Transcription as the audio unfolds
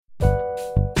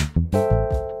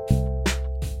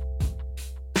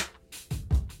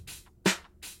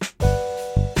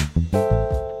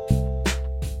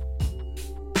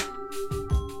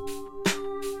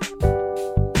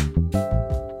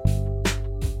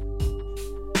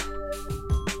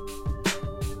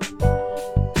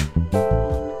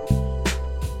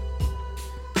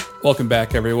Welcome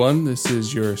back, everyone. This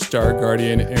is your Star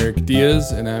Guardian, Eric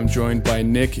Diaz, and I'm joined by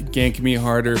Nick Gank Me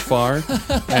Harder Far.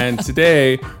 And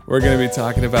today, we're going to be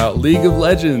talking about League of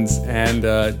Legends and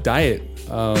diet.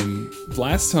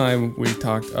 Last time, we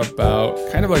talked about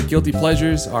kind of our guilty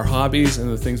pleasures, our hobbies, and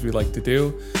the things we like to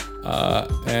do.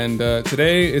 And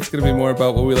today, it's going to be more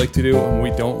about what we like to do and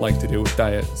what we don't like to do with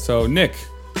diet. So, Nick,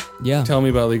 tell me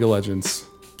about League of Legends.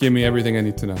 Give me everything I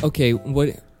need to know. Okay,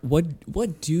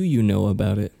 what do you know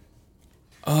about it?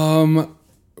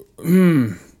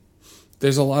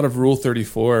 There's a lot of Rule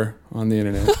 34 on the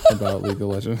internet about League of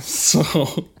Legends,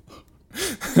 so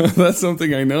that's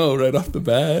something I know right off the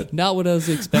bat. Not what I was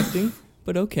expecting,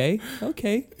 but okay.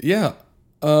 Yeah,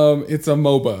 it's a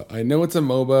MOBA. I know it's a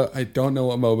MOBA. I don't know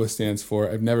what MOBA stands for.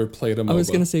 I've never played a MOBA. I was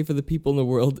gonna say, for the people in the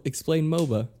world, explain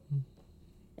MOBA.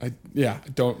 I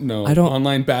don't know. I don't.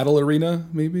 Online Battle Arena,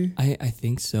 maybe? I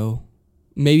think so.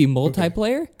 Maybe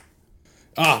multiplayer? Okay.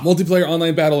 Multiplayer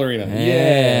Online Battle Arena.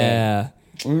 Yeah.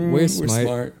 We're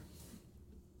smart.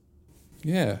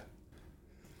 Yeah.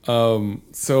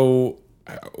 So,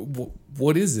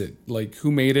 what is it? Like,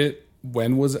 who made it?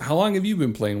 When was it? How long have you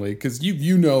been playing League? Because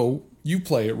you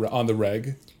play it on the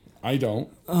reg. I don't.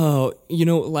 Oh,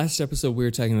 last episode we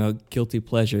were talking about guilty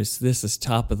pleasures. This is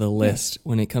top of the list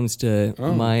when it comes to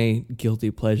my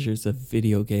guilty pleasures of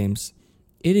video games.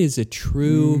 It is a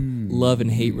true love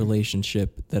and hate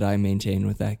relationship that I maintain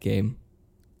with that game.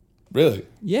 Really?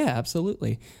 Yeah,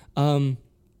 absolutely.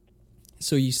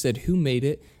 So you said who made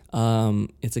it?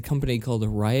 It's a company called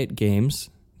Riot Games.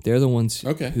 They're the ones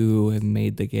who have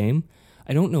made the game.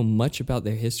 I don't know much about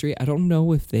their history. I don't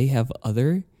know if they have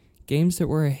other games that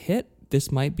were a hit.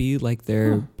 This might be like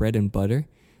their bread and butter.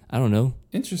 I don't know.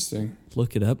 Interesting.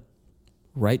 Look it up.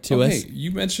 Write to us. You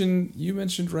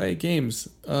mentioned Riot Games.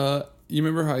 You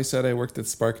remember how I said I worked at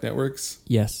Spark Networks?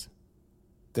 Yes.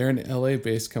 They're an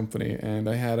LA-based company, and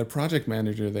I had a project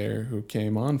manager there who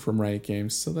came on from Riot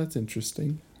Games, so that's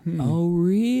interesting. Oh,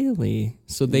 really?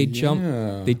 So they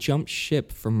jumped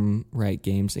ship from Riot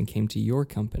Games and came to your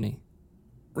company.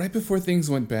 Right before things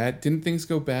went bad. Didn't things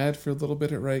go bad for a little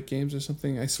bit at Riot Games or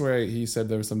something? I swear he said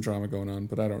there was some drama going on,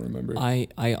 but I don't remember.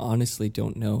 I honestly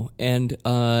don't know. And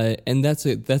that's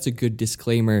a good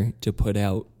disclaimer to put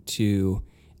out to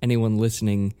anyone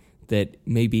listening that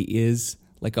maybe is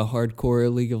like a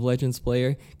hardcore League of Legends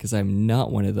player, because I'm not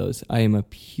one of those. I am a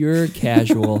pure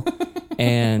casual,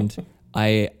 and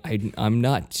I'm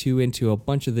not too into a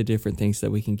bunch of the different things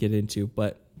that we can get into,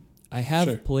 but I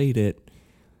have played it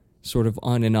sort of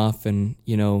on and off and,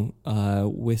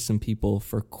 with some people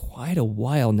for quite a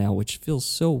while now, which feels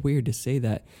so weird to say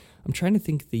that. I'm trying to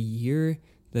think the year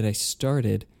that I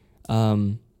started.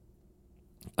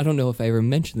 I don't know if I ever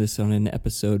mentioned this on an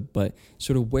episode, but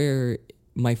sort of where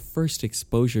my first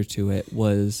exposure to it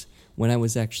was when I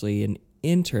was actually an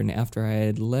intern after I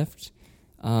had left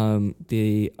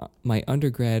my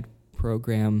undergrad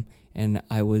program, and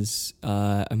I was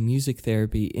a music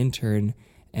therapy intern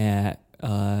at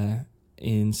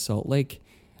in Salt Lake,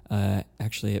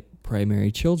 actually at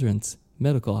Primary Children's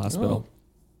Medical Hospital.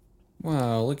 Oh.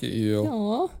 Wow, look at you.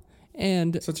 Aww.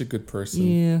 And such a good person.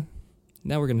 Yeah.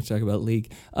 Now we're going to talk about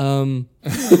League.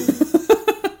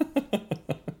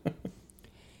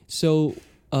 So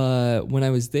when I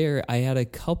was there, I had a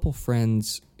couple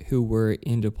friends who were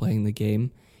into playing the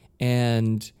game,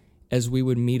 and as we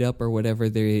would meet up or whatever,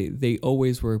 they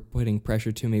always were putting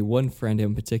pressure to me. One friend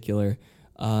in particular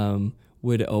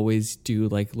would always do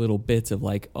like little bits of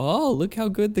like, oh, look how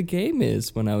good the game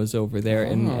is when I was over there,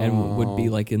 and would be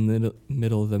like in the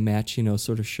middle of the match,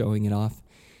 sort of showing it off.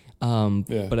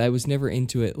 But I was never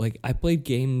into it. Like, I played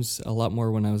games a lot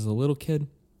more when I was a little kid.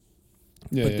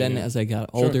 But then as I got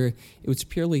older, it was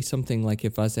purely something like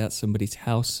if I was at somebody's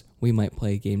house, we might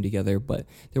play a game together. But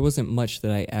there wasn't much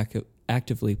that I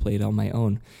actively played on my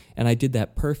own. And I did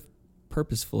that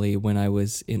purposefully when I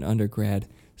was in undergrad,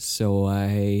 so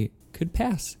I could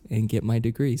pass and get my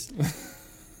degrees.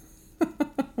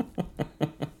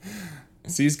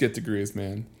 C's get degrees,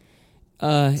 man.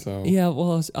 Yeah,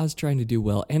 well, I was trying to do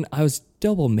well, and I was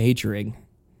double majoring.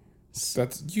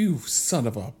 That's you, son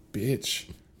of a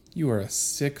bitch. You are a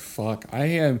sick fuck.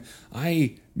 I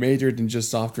majored in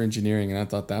just software engineering, and I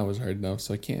thought that was hard enough,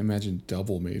 so I can't imagine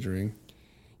double majoring.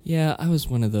 Yeah, I was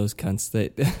one of those cunts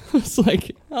that was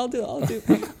like, I'm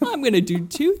going to do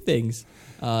two things.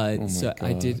 So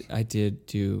God. I did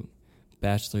do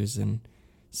bachelor's in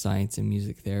science and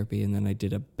music therapy, and then I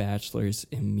did a bachelor's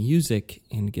in music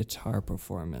and guitar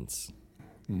performance.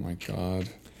 Oh my God.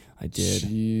 I did.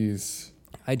 Jeez.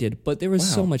 I did, but there was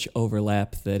so much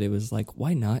overlap that it was like,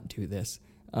 why not do this?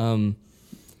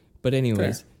 But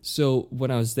anyways, Fair. so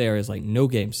when I was there, it's like no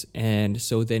games. And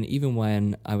so then even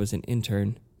when I was an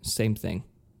intern, same thing.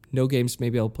 No games.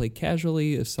 Maybe I'll play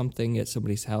casually or something at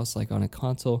somebody's house, like on a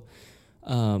console,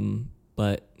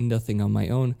 but nothing on my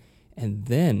own. And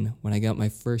then when I got my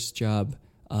first job,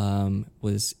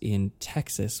 was in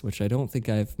Texas, which I don't think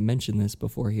I've mentioned this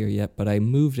before here yet, but I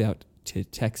moved out to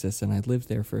Texas and I lived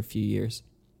there for a few years.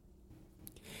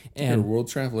 You're a And world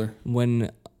traveler.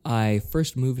 when I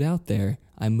first moved out there,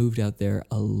 I moved out there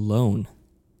alone.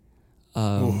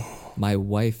 My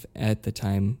wife at the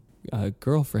time,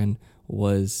 girlfriend,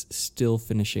 was still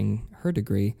finishing her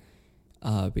degree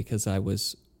because I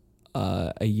was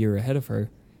a year ahead of her.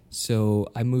 So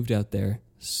I moved out there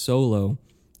solo,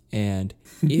 and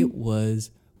it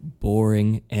was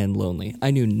boring and lonely.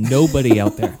 I knew nobody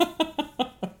out there.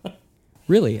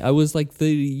 Really, I was like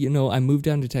I moved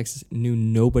down to Texas, knew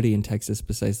nobody in Texas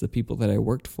besides the people that I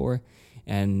worked for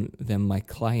and then my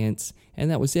clients, and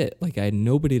that was it. Like, I had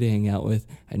nobody to hang out with,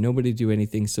 I had nobody to do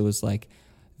anything, so it was like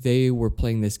they were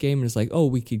playing this game, and it's like, oh,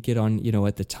 we could get on,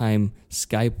 at the time,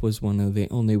 Skype was one of the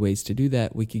only ways to do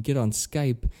that. We could get on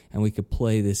Skype, and we could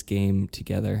play this game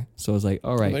together. So I was like,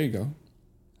 all right, There you go.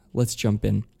 let's jump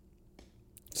in.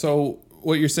 So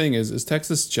what you're saying is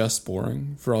Texas just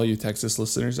boring? For all you Texas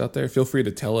listeners out there, feel free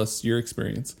to tell us your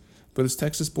experience. But is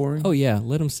Texas boring? Oh, yeah,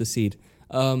 let them secede.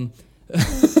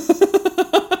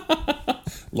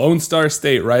 Lone Star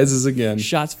State rises again.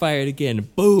 Shots fired again.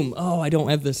 Boom. Oh, I don't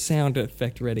have the sound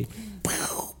effect ready.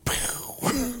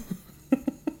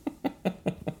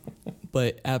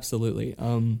 But absolutely.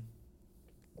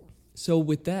 So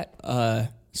with that,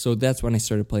 so that's when I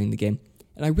started playing the game.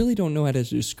 And I really don't know how to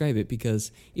describe it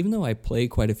because even though I play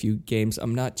quite a few games,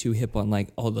 I'm not too hip on like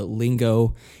all the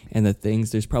lingo and the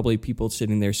things. There's probably people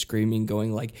sitting there screaming,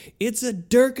 going like, "It's a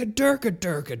durka, durka,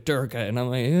 durka, durka," and I'm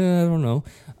like, I don't know.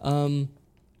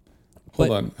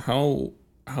 Hold on.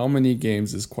 How many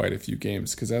games is quite a few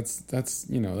games? Because that's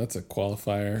a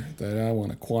qualifier that I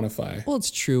want to quantify. Well,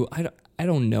 it's true. I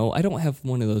don't know. I don't have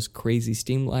one of those crazy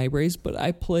Steam libraries, but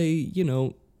I play,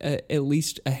 at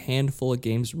least a handful of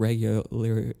games regularly.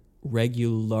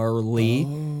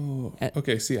 Oh,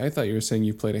 okay. See, I thought you were saying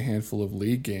you played a handful of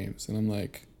League games, and I'm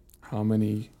like, how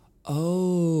many?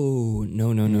 Oh,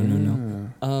 no.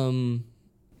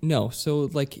 No. So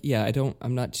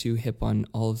I'm not too hip on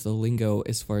all of the lingo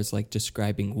as far as like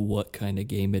describing what kind of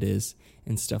game it is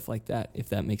and stuff like that, if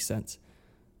that makes sense.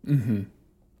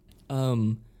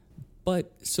 Mm-hmm.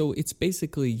 But so it's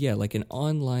basically, like an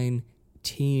online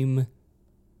team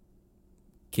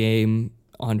game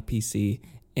on PC,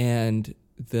 and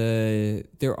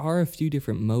there are a few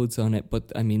different modes on it, but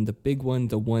I mean the big one,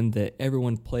 the one that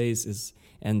everyone plays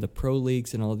and the pro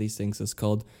leagues and all these things, is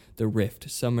called the Rift,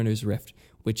 Summoner's Rift,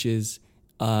 which is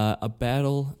a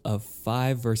battle of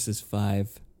 5 versus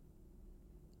 5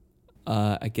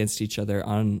 against each other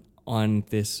on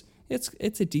this.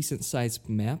 It's a decent sized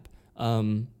map,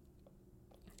 and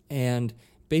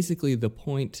basically the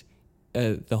point.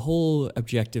 The whole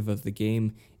objective of the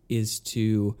game is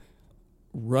to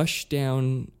rush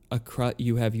down across.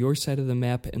 You have your side of the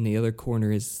map, and the other corner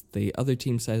is the other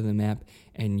team's side of the map,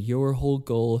 and your whole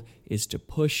goal is to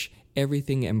push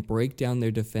everything and break down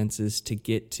their defenses to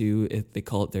get to, they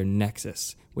call it their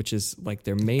nexus, which is like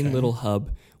their main little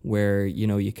hub where,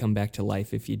 you come back to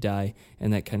life if you die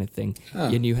and that kind of thing.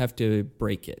 And you have to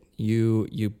break it.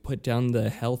 You put down the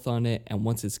health on it, and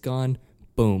once it's gone,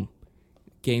 boom.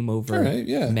 Game over. All right,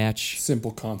 yeah. Match.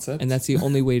 Simple concept. And that's the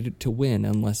only way to win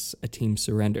unless a team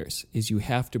surrenders, is you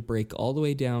have to break all the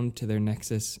way down to their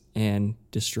nexus and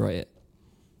destroy it.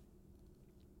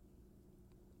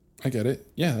 I get it.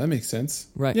 Yeah, that makes sense.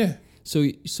 Right. Yeah. So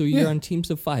you're on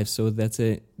teams of 5, so that's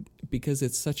it. Because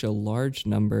it's such a large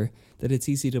number that it's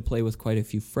easy to play with quite a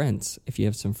few friends if you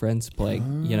have some friends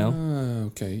playing,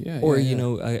 Okay, yeah. Or,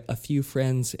 yeah. a few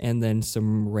friends and then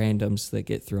some randoms that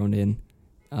get thrown in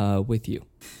with you.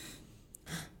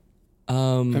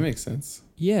 That makes sense.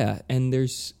 Yeah, and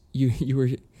there's you were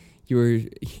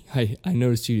I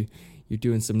noticed you're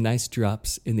doing some nice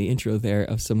drops in the intro there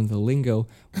of some of the lingo,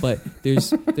 but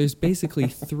there's basically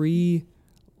 3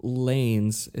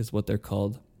 lanes is what they're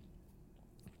called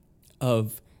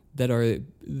that are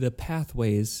the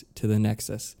pathways to the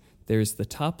nexus. There's the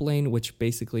top lane, which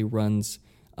basically runs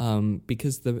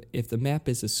because if the map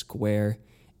is a square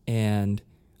and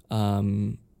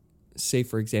say,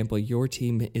 for example, your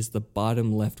team is the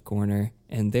bottom left corner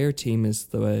and their team is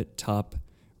the top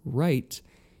right,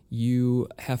 you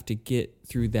have to get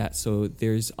through that. So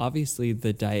there's obviously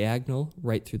the diagonal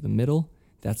right through the middle.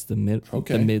 That's the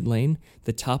mid lane.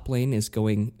 The top lane is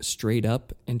going straight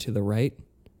up and to the right.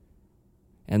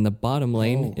 and the bottom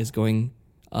lane Oh. is going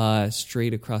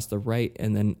straight across the right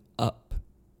and then up.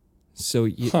 So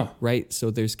right,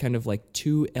 so there's kind of like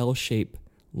two L-shaped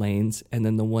lanes and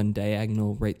then the one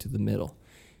diagonal right to the middle.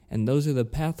 And those are the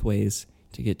pathways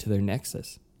to get to their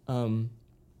nexus. Did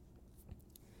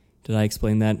I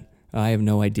explain that? I have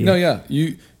no idea. No, yeah.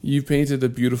 You painted a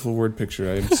beautiful word picture.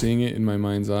 I'm seeing it in my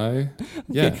mind's eye.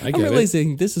 Yeah, Okay, I get I'm it.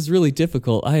 realizing this is really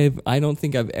difficult. I don't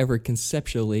think I've ever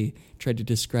conceptually tried to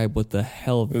describe what the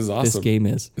hell This is this awesome. game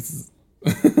is.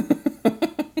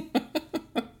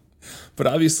 But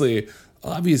obviously,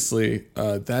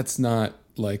 that's not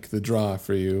like the draw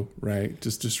for you, right?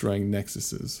 Just destroying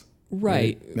nexuses.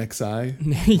 Right. Nexi?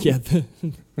 Yeah, the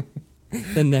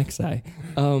Nexi.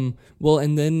 Well,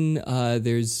 and then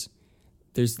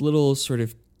there's little sort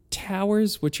of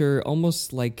towers, which are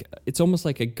almost like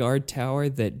a guard tower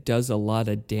that does a lot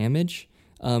of damage.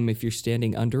 If you're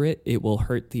standing under it, it will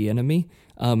hurt the enemy.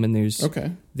 And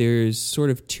there's sort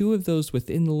of two of those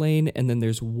within the lane, and then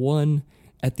there's one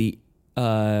at the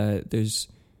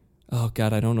oh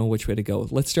god, I don't know which way to go.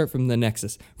 Let's start from the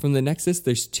Nexus. From the Nexus,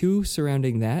 there's two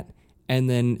surrounding that, and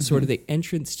then sort of the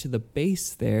entrance to the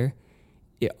base there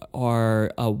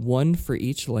are one for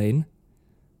each lane.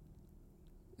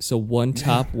 So one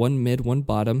top, one mid, one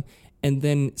bottom, and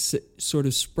then sort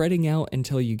of spreading out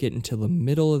until you get into the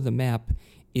middle of the map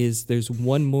there's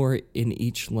one more in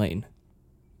each lane.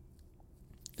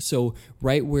 So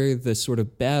right where the sort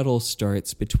of battle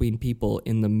starts between people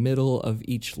in the middle of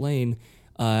each lane,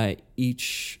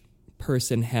 each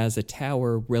person has a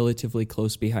tower relatively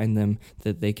close behind them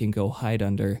that they can go hide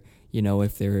under,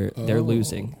 if they're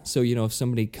losing. So, if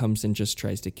somebody comes and just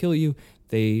tries to kill you,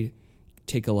 they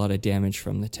take a lot of damage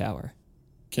from the tower.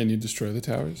 Can you destroy the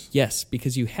towers? Yes,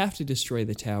 because you have to destroy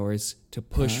the towers to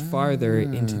push farther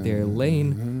into their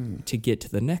lane to get to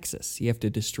the Nexus. You have to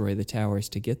destroy the towers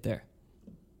to get there.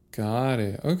 Got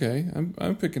it. Okay,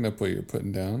 I'm picking up what you're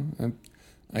putting down.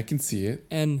 I can see it.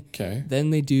 And Okay. then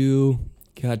they do,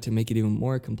 God, to make it even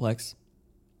more complex,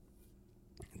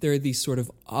 there are these sort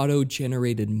of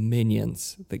auto-generated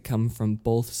minions that come from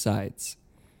both sides.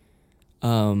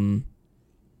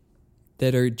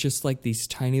 That are just like these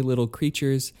tiny little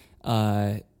creatures.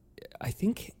 I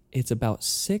think it's about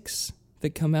 6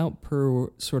 that come out per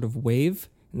sort of wave.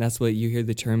 And that's what you hear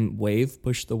the term wave,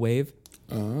 push the wave.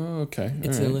 Oh, okay.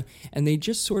 And they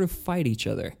just sort of fight each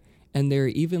other. And they're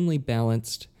evenly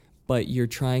balanced, but you're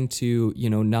trying to,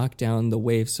 knock down the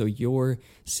wave so your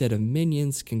set of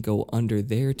minions can go under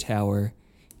their tower.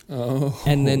 Oh,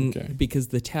 and then okay. Because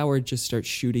the tower just starts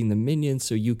shooting the minions,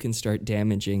 so you can start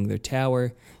damaging their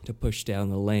tower to push down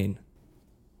the lane.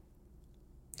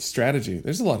 Strategy.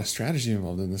 There's a lot of strategy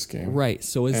involved in this game. Right.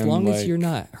 So as long as you're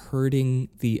not hurting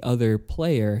the other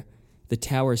player, the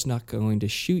tower's not going to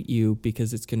shoot you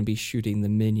because it's going to be shooting the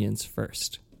minions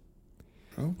first.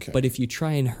 Okay. But if you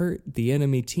try and hurt the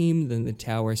enemy team, then the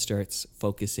tower starts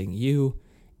focusing you,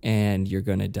 and you're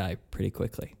going to die pretty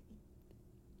quickly.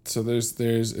 So there's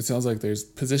it sounds like there's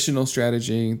positional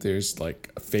strategy, there's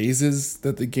like phases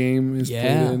that the game is put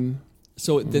in.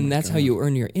 So then that's how you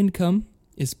earn your income,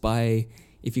 is by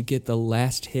if you get the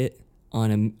last hit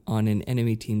on an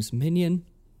enemy team's minion,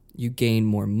 you gain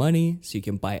more money so you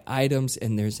can buy items,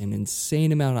 and there's an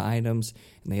insane amount of items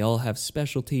and they all have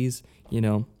specialties,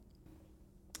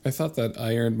 I thought that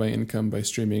I earned my income by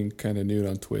streaming kind of nude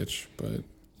on Twitch, but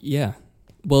Yeah.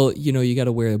 Well, you got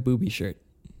to wear a booby shirt.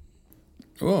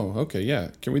 oh, okay, yeah.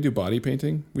 Can we do body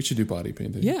painting? We should do body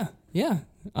painting. Yeah.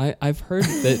 I've heard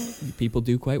that people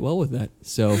do quite well with that.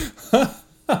 So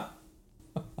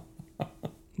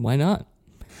why not?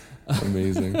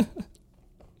 Amazing.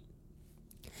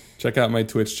 Check out my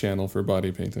Twitch channel for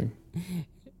body painting.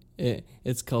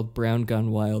 It's called Brown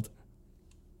Gone Wild.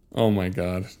 Oh my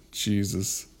god.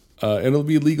 Jesus. It'll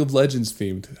be League of Legends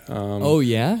themed. Oh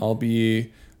yeah? I'll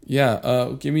be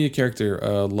give me a character.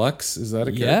 Lux, is that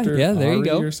a character? Yeah, there you Ari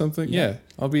go. Or something? Yeah.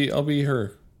 I'll be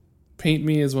her. Paint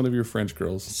me as one of your French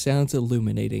girls. Sounds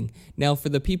illuminating. Now, for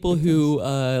the people who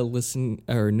listen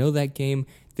or know that game,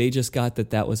 they just got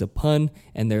that was a pun,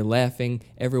 and they're laughing.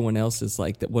 Everyone else is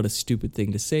like, "What a stupid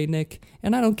thing to say, Nick."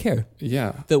 And I don't care.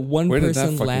 Yeah. The one Where did that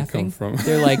person fucking laughing, come from?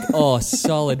 they're like, "Oh,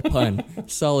 solid pun,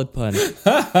 solid pun."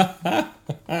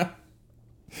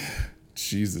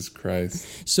 Jesus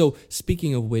Christ. So,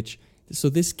 speaking of which,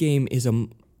 this game is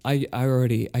I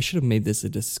should have made this a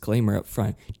disclaimer up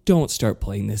front. Don't start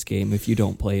playing this game if you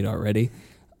don't play it already.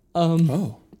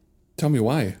 Tell me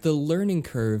why. The learning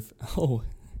curve. Oh,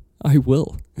 I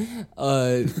will.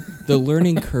 The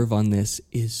learning curve on this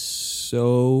is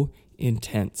so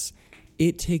intense.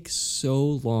 It takes so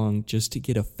long just to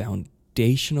get a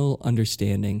foundational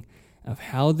understanding of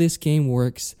how this game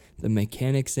works, the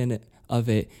mechanics of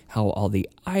it, how all the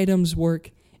items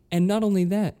work, and not only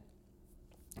that,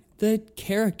 the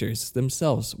characters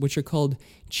themselves, which are called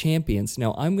champions.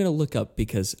 Now, I'm going to look up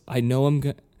because I know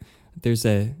there's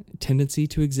a tendency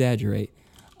to exaggerate.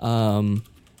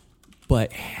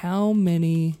 But how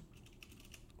many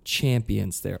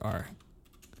champions there are?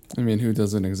 I mean, who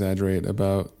doesn't exaggerate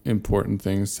about important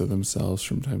things to themselves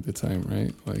from time to time,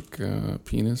 right? Like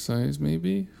penis size,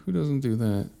 maybe? Who doesn't do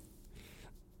that?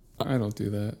 I don't do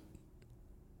that.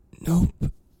 Nope.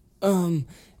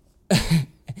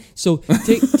 So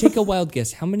take a wild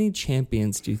guess. How many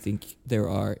champions do you think there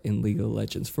are in League of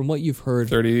Legends? From what you've heard,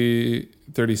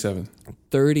 37.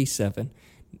 37.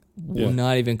 Yeah.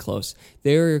 Not even close.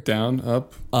 They're Down,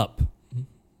 up? up.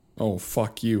 Oh,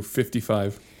 fuck you.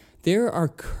 55. There are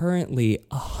currently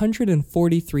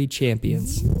 143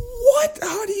 champions. What?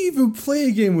 How do you even play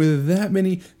a game with that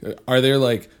many? Are there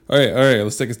like... All right,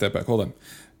 let's take a step back. Hold on.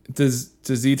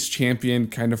 Does each champion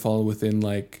kind of fall within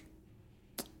like...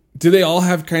 Do they all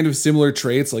have kind of similar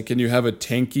traits? Like, can you have a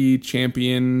tanky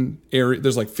champion area?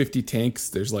 There's like 50 tanks.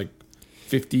 There's like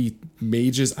 50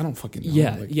 mages. I don't fucking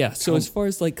know. Yeah. So as far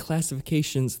as like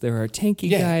classifications, there are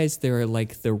tanky guys. There are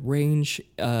like the range,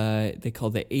 they call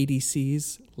the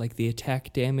ADCs, like the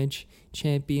attack damage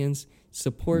champions,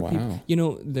 support people. You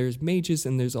know, there's mages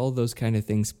and there's all those kind of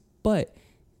things. But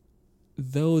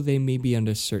though they may be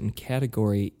under a certain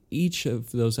category, each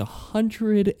of those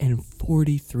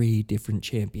 143 different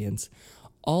champions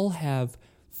all have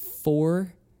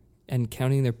 4, and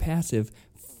counting their passive,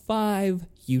 5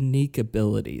 unique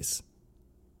abilities.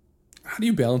 How do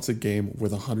you balance a game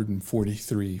with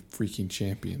 143 freaking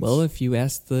champions? Well, if you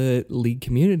ask the League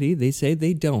community, they say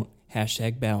they don't.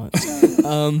 #balance.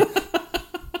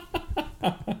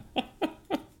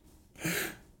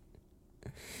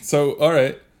 So, all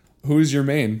right. Who's your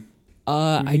main?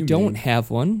 I don't have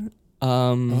one.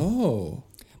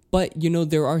 But, you know,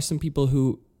 there are some people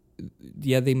who,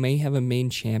 they may have a main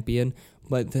champion,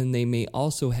 but then they may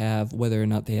also have, whether or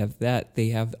not they have that, they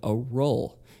have a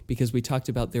role. Because we talked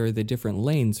about there are the different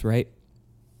lanes, right?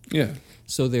 Yeah.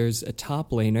 So there's a top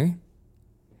laner,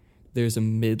 there's a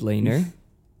mid laner,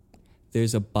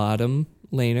 there's a bottom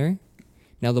laner.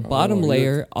 Now, the bottom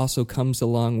layer also comes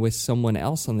along with someone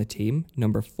else on the team,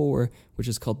 number 4, which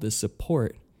is called the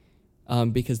support.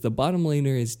 Because the bottom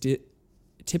laner is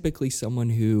typically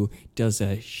someone who does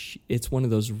it's one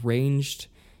of those ranged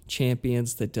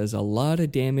champions that does a lot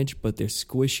of damage, but they're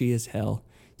squishy as hell.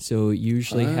 So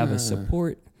usually have a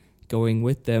support going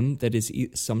with them that is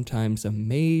sometimes a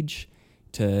mage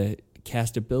to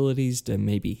cast abilities to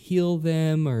maybe heal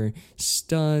them or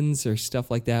stuns or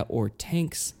stuff like that, or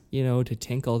tanks, you know, to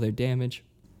tank all their damage.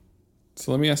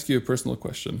 So let me ask you a personal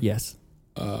question. Yes.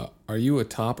 Are you a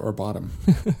top or bottom?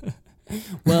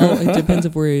 Well, it depends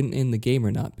if we're in the game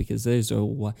or not, because there's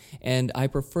and I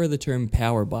prefer the term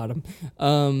power bottom.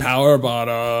 Power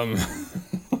bottom.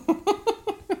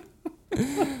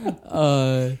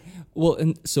 Well,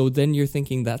 and so then you're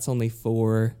thinking that's only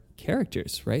 4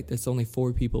 characters, right? That's only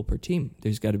 4 people per team.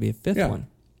 There's got to be a 5th one.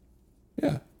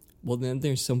 Yeah. Well, then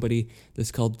there's somebody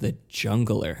that's called the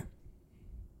jungler.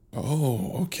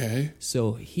 Oh, okay.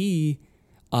 So he,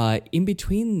 in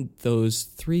between those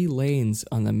 3 lanes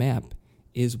on the map,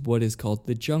 is what is called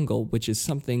the jungle, which is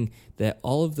something that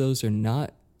all of those are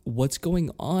not. What's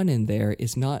going on in there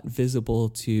is not visible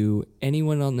to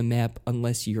anyone on the map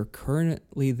unless you're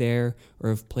currently there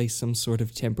or have placed some sort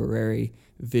of temporary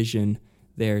vision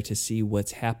there to see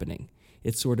what's happening.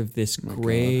 It's sort of this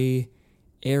gray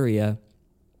area,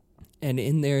 and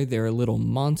in there are little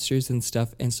monsters and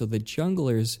stuff, and so the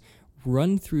junglers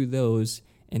run through those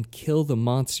and kill the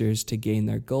monsters to gain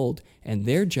their gold, and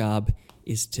their job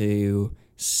is to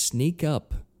sneak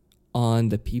up on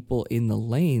the people in the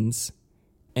lanes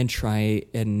and try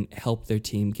and help their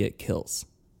team get kills.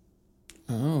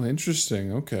 Oh,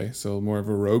 interesting. Okay, so more of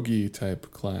a roguey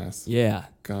type class. Yeah.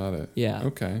 Got it. Yeah.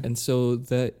 Okay. And so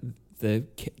the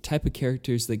type of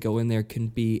characters that go in there can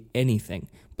be anything,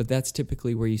 but that's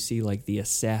typically where you see like the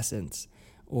assassins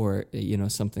or, you know,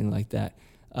 something like that.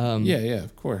 Yeah,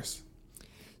 of course.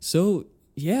 So,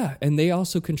 yeah, and they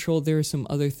also control, there are some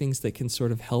other things that can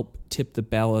sort of help tip the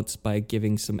balance by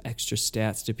giving some extra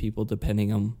stats to people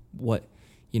depending on what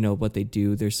they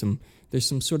do. There's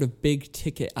some sort of big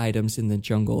ticket items in the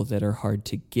jungle that are hard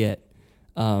to get,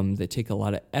 that take a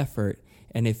lot of effort.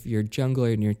 And if your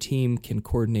jungler and your team can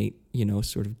coordinate, you know,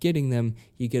 sort of getting them,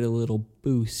 you get a little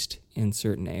boost in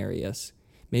certain areas.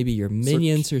 Maybe your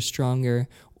minions are stronger,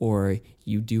 or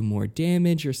you do more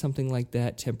damage or something like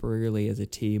that temporarily as a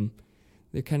team.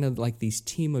 They're kind of like these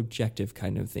team objective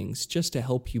kind of things, just to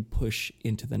help you push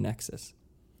into the Nexus.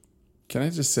 Can I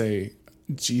just say,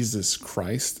 Jesus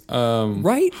Christ?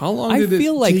 Right? How long I did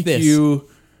feel it like take this. you?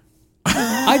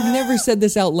 I've never said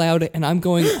this out loud, and I'm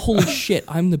going, holy shit,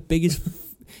 I'm the biggest.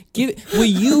 Will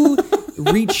you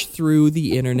reach through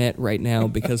the internet right now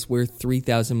because we're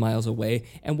 3,000 miles away,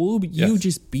 and will you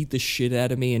just beat the shit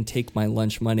out of me and take my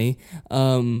lunch money?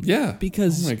 Yeah.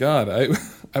 Because oh my God,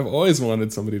 I've always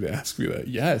wanted somebody to ask me that.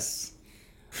 Yes.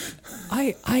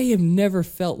 I have never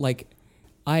felt like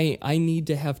I need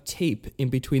to have tape in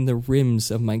between the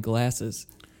rims of my glasses.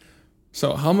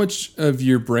 So how much of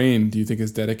your brain do you think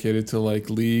is dedicated to like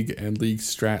League and League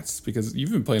strats? Because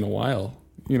you've been playing a while.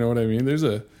 You know what I mean? There's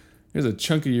a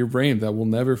chunk of your brain that will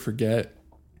never forget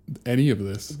any of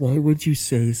this. Why would you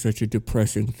say such a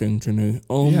depressing thing to me?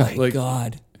 Oh my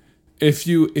God. If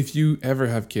you ever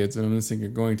have kids, and I'm not saying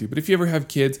you're going to, but if you ever have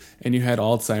kids and you had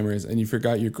Alzheimer's and you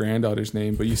forgot your granddaughter's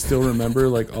name, but you still remember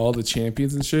like all the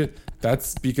champions and shit,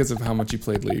 that's because of how much you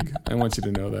played League. I want you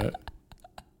to know that.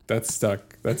 That's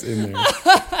stuck. That's in there.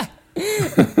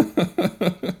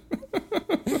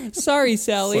 Sorry,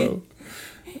 Sally.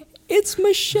 It's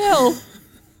Michelle.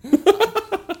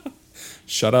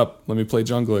 Shut up. Let me play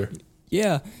jungler.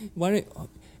 Yeah.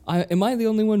 Am I the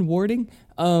only one warding?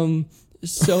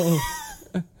 So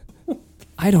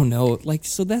I don't know. Like,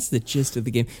 so that's the gist of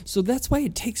the game. So that's why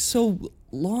it takes so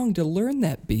long to learn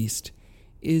that beast.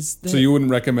 So you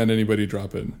wouldn't recommend anybody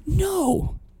drop in?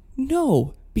 No,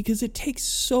 because it takes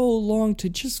so long to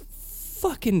just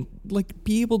fucking like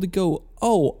be able to go,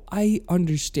 oh, I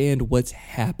understand what's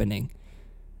happening.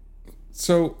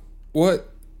 So what?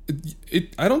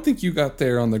 I don't think you got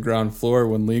there on the ground floor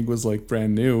when League was like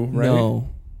brand new, right? No.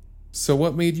 So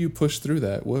what made you push through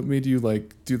that? What made you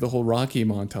like do the whole Rocky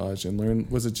montage and learn?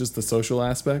 Was it just the social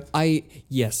aspect?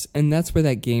 Yes, and that's where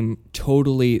that game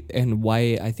totally, and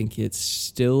why I think it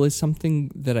still is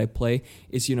something that I play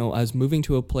is, I was moving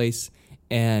to a place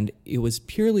and it was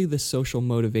purely the social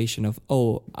motivation of,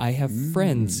 oh, I have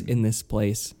friends in this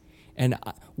place and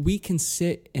we can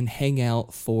sit and hang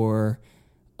out for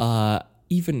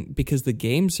even because the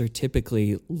games are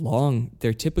typically long.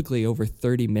 They're typically over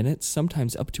 30 minutes,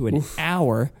 sometimes up to an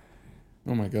hour.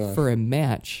 Oh my God. For a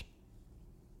match.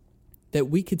 That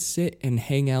we could sit and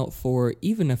hang out for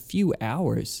even a few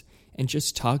hours and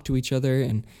just talk to each other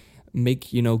and make,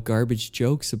 garbage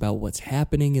jokes about what's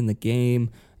happening in the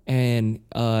game. And,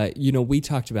 we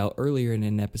talked about earlier in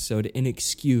an episode, an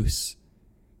excuse.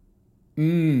 For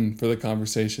the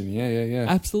conversation. Yeah.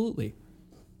 Absolutely.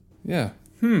 Yeah.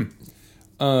 Do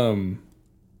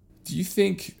you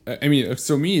think,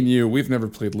 so me and you, we've never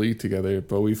played League together,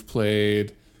 but we've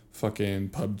played fucking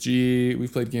PUBG.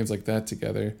 We've played games like that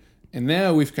together. And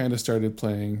now we've kind of started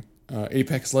playing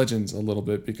Apex Legends a little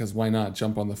bit because why not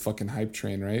jump on the fucking hype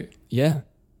train, right? Yeah.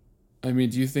 I mean,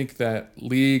 do you think that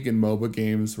League and MOBA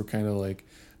games were kind of like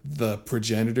the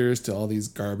progenitors to all these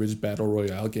garbage battle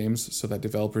royale games so that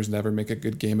developers never make a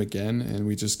good game again and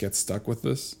we just get stuck with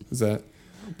this?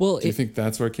 Do you think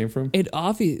that's where it came from? It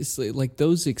obviously, like,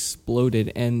 those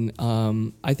exploded, and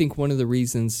I think one of the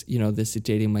reasons, this is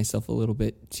dating myself a little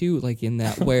bit too, like in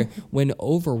that where when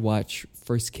Overwatch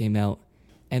first came out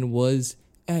and was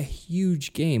a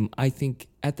huge game, I think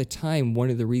at the time one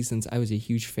of the reasons I was a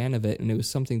huge fan of it, and it was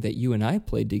something that you and I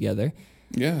played together.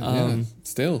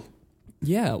 Still.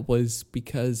 Yeah, was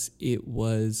because it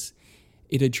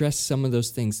addressed some of those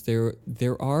things.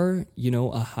 There are,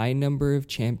 a high number of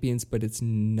champions, but it's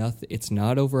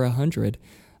not over 100.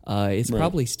 It's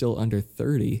probably still under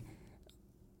 30.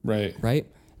 Right. Right?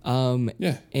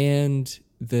 Yeah. And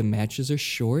the matches are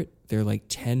short. They're like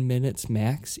 10 minutes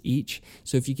max each.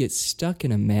 So if you get stuck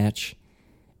in a match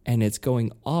and it's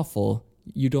going awful,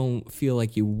 you don't feel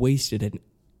like you wasted an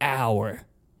hour.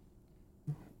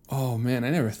 Oh man, I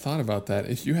never thought about that.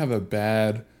 If you have a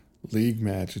bad League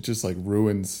match, it just like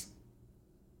ruins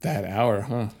that hour,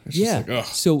 huh? It's yeah. Just like,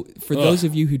 so for those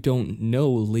of you who don't know,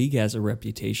 League has a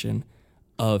reputation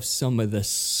of some of the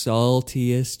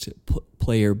saltiest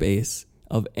player base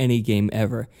of any game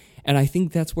ever. And I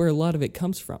think that's where a lot of it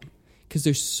comes from. Because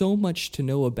there's so much to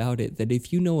know about it that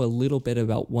if you know a little bit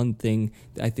about one thing,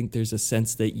 I think there's a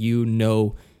sense that you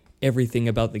know everything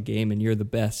about the game and you're the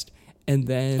best. And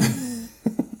then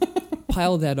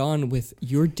pile that on with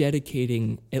you're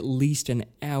dedicating at least an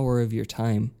hour of your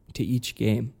time to each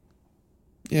game.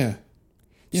 Yeah.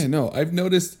 Yeah, no, I've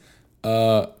noticed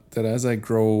that as I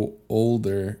grow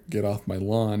older, get off my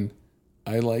lawn,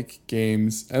 I like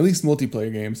games, at least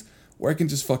multiplayer games, where I can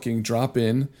just fucking drop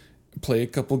in play a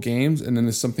couple games, and then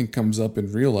if something comes up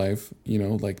in real life,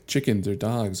 like chickens or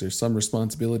dogs or some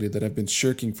responsibility that I've been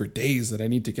shirking for days that I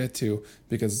need to get to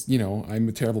because, I'm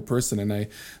a terrible person and I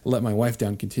let my wife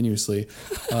down continuously,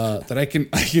 that I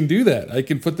can do that. I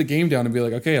can put the game down and be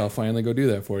like, okay, I'll finally go do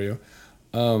that for you.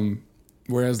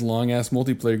 Whereas long ass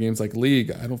multiplayer games like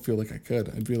League, I don't feel like I could.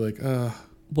 I'd be like,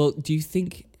 Well, do you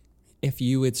think if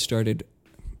you had started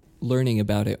learning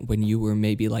about it when you were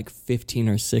maybe like 15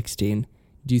 or 16,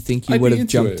 do you think you would have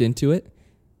jumped into it?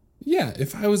 Yeah,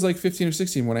 if I was like 15 or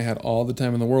 16 when I had all the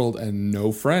time in the world and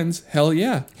no friends, hell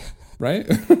yeah, right?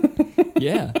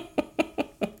 Yeah.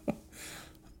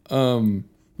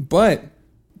 But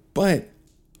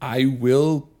I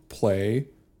will play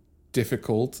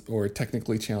difficult or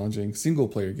technically challenging single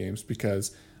player games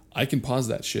because I can pause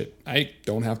that shit. I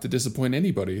don't have to disappoint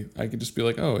anybody. I can just be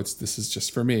like, oh, this is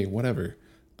just for me, whatever.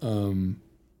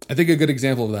 I think a good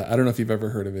example of that, I don't know if you've ever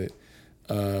heard of it,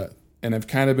 and I've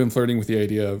kind of been flirting with the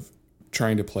idea of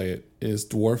trying to play it, is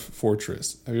Dwarf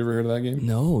Fortress. Have you ever heard of that game?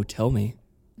 No, tell me.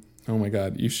 Oh my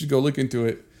God, you should go look into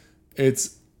it. It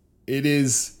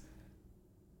is,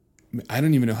 I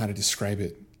don't even know how to describe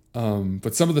it.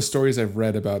 But some of the stories I've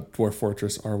read about Dwarf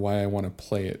Fortress are why I want to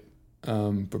play it.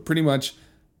 But pretty much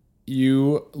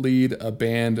you lead a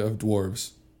band of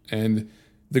dwarves, and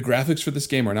the graphics for this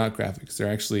game are not graphics.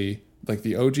 They're actually, like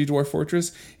the OG Dwarf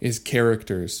Fortress is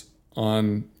characters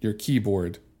on your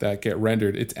keyboard that get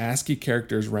rendered. It's ASCII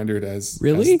characters rendered as the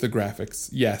graphics.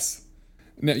 Yes.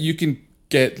 Now you can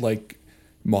get like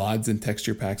mods and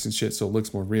texture packs and shit so it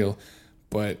looks more real,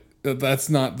 but that's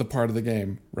not the part of the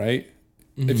game, right?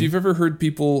 Mm-hmm. If you've ever heard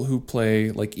people who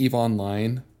play like EVE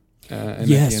Online,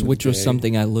 yes, which was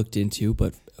something I looked into,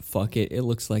 but fuck it, it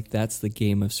looks like that's the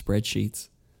game of spreadsheets.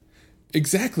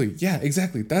 Exactly. Yeah,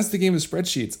 exactly. That's the game of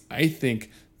spreadsheets. I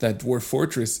think that Dwarf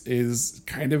Fortress is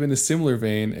kind of in a similar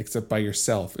vein, except by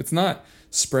yourself. It's not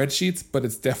spreadsheets, but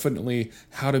it's definitely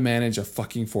how to manage a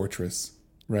fucking fortress,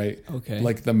 right? Okay.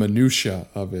 Like the minutia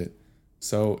of it.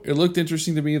 So it looked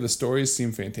interesting to me. The stories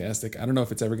seem fantastic. I don't know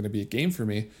if it's ever going to be a game for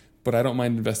me, but I don't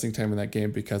mind investing time in that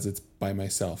game because it's by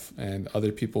myself and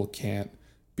other people can't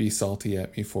be salty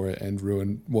at me for it and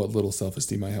ruin what little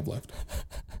self-esteem I have left.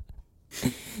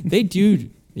 They do.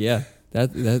 Yeah.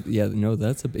 That's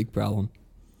a big problem.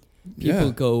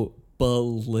 People go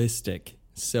ballistic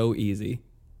so easy.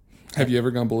 Have you ever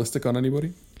gone ballistic on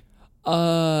anybody?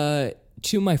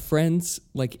 To my friends,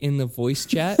 like in the voice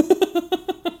chat.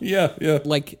 Yeah.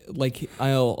 Like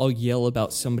I'll yell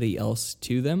about somebody else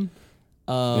to them.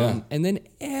 And then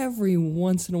every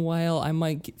once in a while I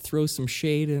might throw some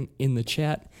shade in the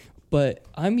chat, but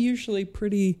I'm usually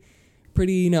pretty,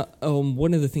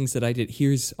 one of the things that I did,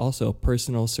 here's also a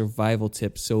personal survival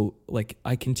tip. So like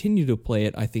I continue to play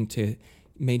it, I think, to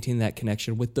maintain that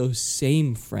connection with those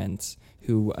same friends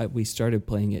who we started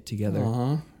playing it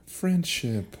together.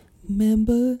 Friendship.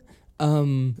 Remember?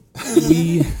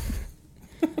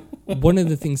 One of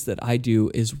the things that I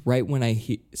do is right when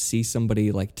I see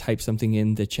somebody like type something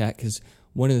in the chat, because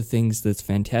one of the things that's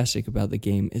fantastic about the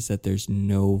game is that there's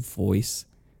no voice.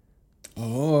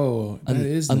 Oh, that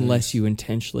is nice. Unless you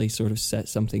intentionally sort of set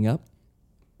something up.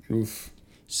 Oof.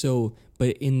 So,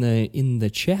 but in the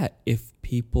chat, if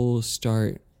people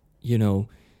start, the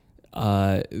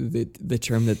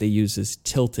term that they use is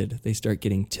tilted. They start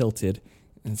getting tilted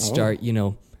and start,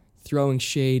 throwing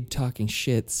shade, talking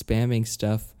shit, spamming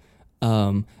stuff.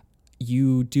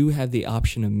 You do have the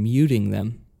option of muting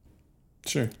them.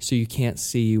 Sure. So you can't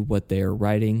see what they're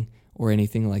writing or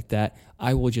anything like that.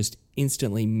 I will just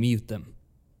instantly mute them.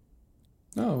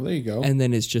 Oh, there you go. And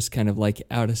then it's just kind of like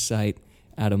out of sight,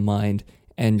 out of mind.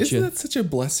 And isn't that such a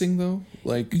blessing, though?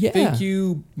 Like, thank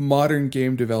you, modern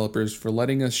game developers, for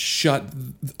letting us shut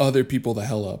other people the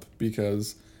hell up.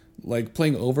 Because, like,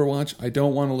 playing Overwatch, I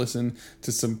don't want to listen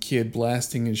to some kid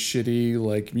blasting his shitty,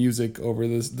 like, music over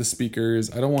the speakers.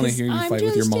 I don't want to hear you fight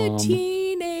with your mom. I'm just a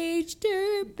teenage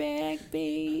dirtbag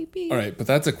baby. All right, but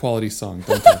that's a quality song.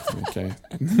 Don't talk to me, okay?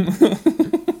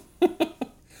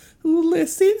 Who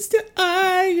listens to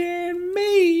Iron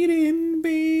Maiden,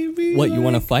 baby? What, you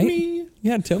want to fight? Me?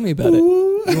 Yeah, tell me about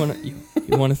Ooh. it.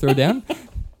 You want to throw down?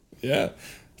 Yeah,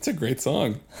 it's a great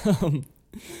song.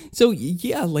 So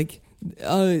yeah, like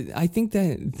I think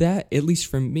that at least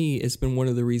for me has been one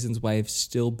of the reasons why I've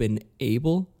still been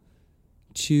able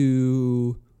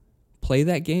to play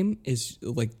that game, is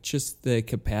like just the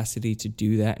capacity to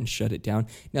do that and shut it down.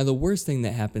 Now the worst thing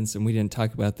that happens, and we didn't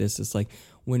talk about this, is like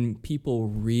when people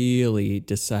really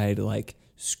decide like,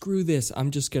 screw this, I'm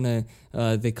just gonna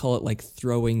they call it like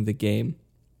throwing the game.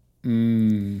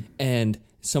 And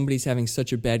somebody's having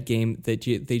such a bad game that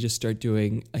they just start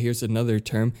doing, here's another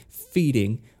term,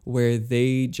 feeding, where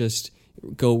they just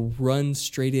go run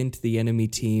straight into the enemy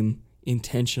team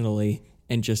intentionally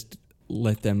and just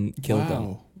let them kill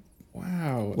them.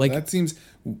 Wow. Like, that seems...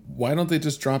 Why don't they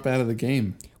just drop out of the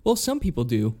game? Well, some people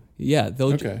do. Yeah,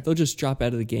 they'll Okay. just drop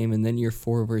out of the game, and then you're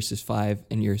 4 versus 5,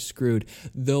 and you're screwed.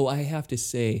 Though I have to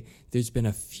say, there's been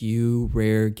a few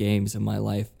rare games in my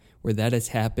life where that has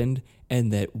happened,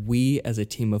 and that we, as a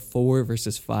team of 4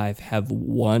 versus 5, have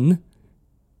won.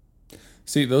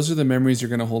 See, those are the memories you're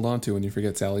going to hold on to when you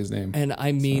forget Sally's name. And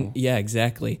I mean, yeah,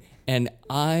 exactly. And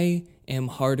I am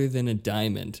harder than a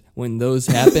diamond. When those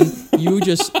happen,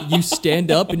 you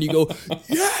stand up and you go,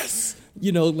 yes!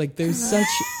 You know, like there's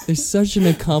such an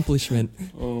accomplishment.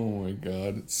 Oh my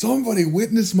God. Somebody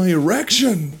witness my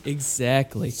erection.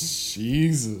 Exactly.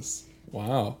 Jesus.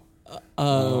 Wow.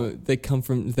 That come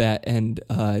from that, and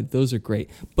those are great.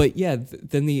 But yeah,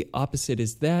 then the opposite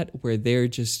is that, where they're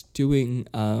just doing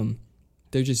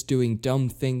dumb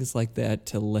things like that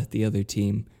to let the other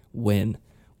team win,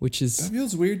 which is... That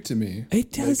feels weird to me.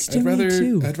 It does to me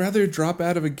too. I'd rather drop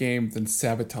out of a game than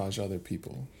sabotage other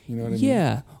people. You know what I mean?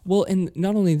 Yeah. Well, and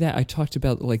not only that, I talked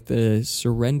about like the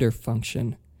surrender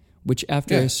function, which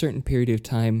after a certain period of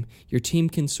time, your team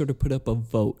can sort of put up a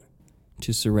vote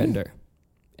to surrender.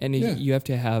 And you have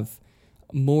to have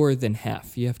more than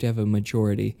half. You have to have a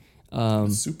majority.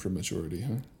 Super majority,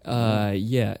 huh?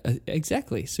 Yeah,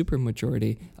 exactly. Super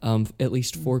majority. At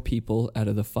least 4 people out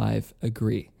of the 5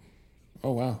 agree.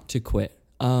 Oh, wow. To quit.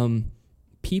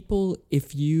 People,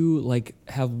 if you like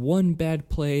have one bad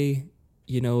play,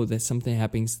 you know that something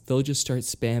happens, they'll just start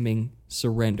spamming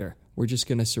surrender. We're just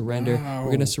going to surrender. Wow. We're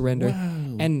going to surrender.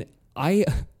 Wow. And I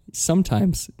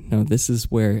sometimes, this is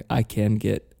where I can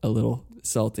get a little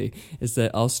salty, is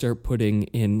that I'll start putting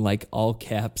in like all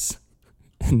caps,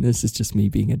 and this is just me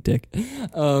being a dick.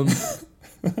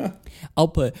 I'll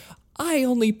put, I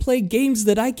only play games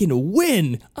that I can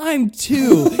win. I'm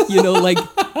 2. Like,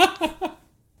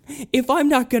 if I'm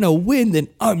not going to win, then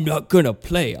I'm not going to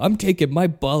play. I'm taking my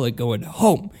ball and going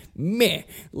home. Meh.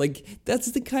 Like,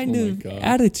 that's the kind of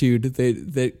attitude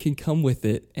that can come with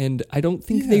it. And I don't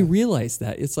think they realize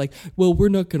that. It's like, well, we're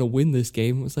not going to win this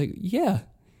game. It's like, yeah,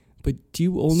 but do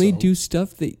you only do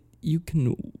stuff that you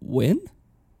can win?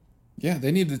 Yeah,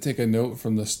 they need to take a note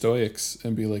from the Stoics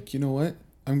and be like, you know what?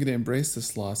 I'm going to embrace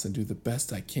this loss and do the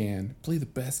best I can. Play the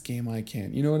best game I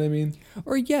can. You know what I mean?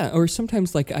 Or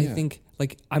sometimes like I think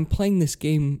like I'm playing this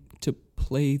game to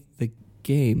play the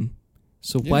game.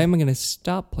 So why am I going to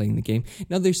stop playing the game?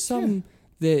 Now there's some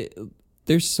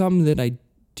that I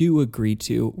do agree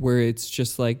to where it's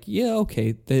just like, yeah,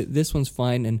 okay, this one's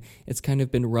fine and it's kind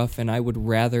of been rough and I would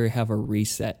rather have a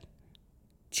reset.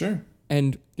 Sure.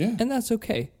 And that's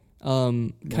okay.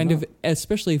 Kind of,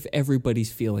 especially if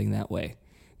everybody's feeling that way.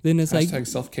 Then it's like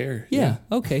self-care. Yeah,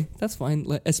 okay, that's fine.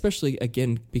 Especially,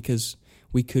 again, because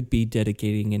we could be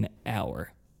dedicating an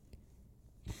hour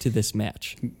to this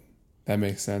match. That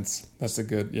makes sense.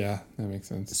 That makes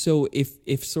sense. So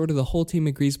if sort of the whole team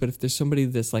agrees, but if there's somebody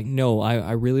that's like, no,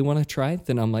 I really want to try,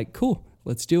 then I'm like, cool,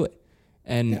 let's do it.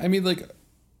 And I mean, like,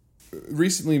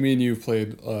 recently me and you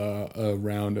played a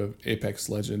round of Apex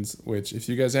Legends, which if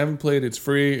you guys haven't played, it's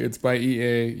free. It's by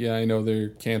EA. Yeah, I know they're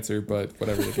cancer, but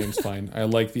whatever, the game's fine. I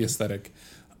like the aesthetic.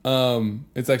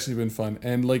 It's actually been fun.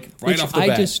 And like off the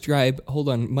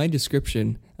bat, my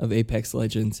description of Apex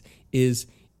Legends is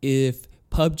if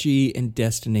PUBG and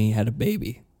Destiny had a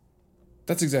baby.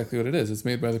 That's exactly what it is. It's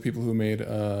made by the people who made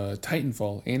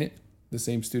Titanfall, ain't it? The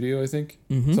same studio, I think.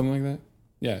 Mm-hmm. Something like that.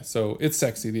 Yeah, so it's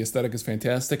sexy. The aesthetic is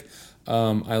fantastic.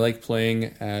 I like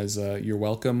playing as You're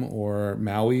Welcome or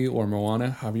Maui or Moana,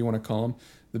 however you want to call him.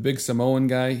 The big Samoan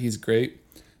guy, he's great.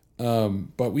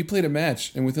 But we played a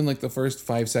match, and within like the first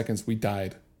 5 seconds, we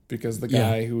died because the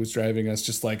guy who was driving us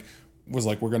just like was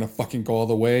like, we're going to fucking go all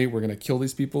the way. We're going to kill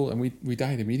these people. And we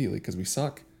died immediately because we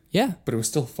suck. Yeah. But it was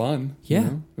still fun. Yeah. You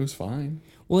know? It was fine.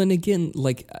 Well, and again,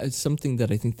 like something that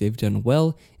I think they've done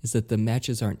well is that the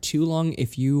matches aren't too long.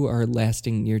 If you are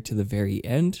lasting near to the very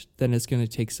end, then it's going to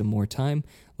take some more time.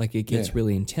 Like it gets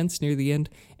really intense near the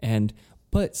end.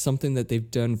 But something that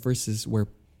they've done versus where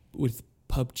with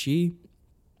PUBG,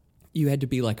 you had to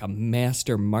be like a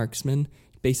master marksman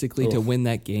basically to win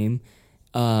that game.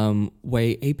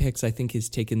 Way Apex, I think, has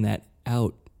taken that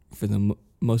out for the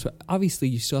most. Obviously,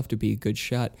 you still have to be a good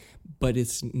shot, but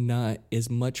it's not as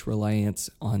much reliance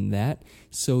on that.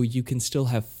 So you can still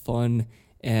have fun.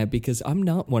 Because I'm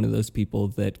not one of those people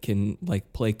that can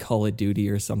like play Call of Duty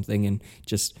or something and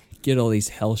just get all these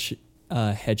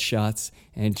headshots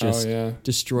and just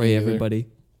destroy everybody.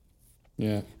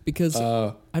 Yeah. because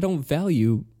I don't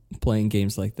value playing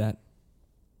games like that.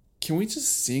 Can we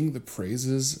just sing the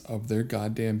praises of their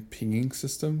goddamn pinging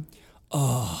system?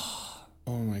 Oh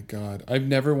my god. I've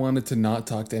never wanted to not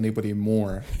talk to anybody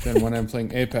more than when I'm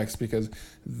playing Apex, because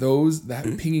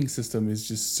that pinging system is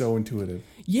just so intuitive.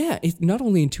 Yeah, it's not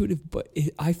only intuitive, but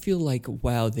I feel like,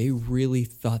 wow, they really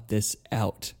thought this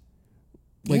out.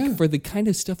 Like, Yeah. for the kind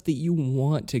of stuff that you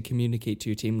want to communicate to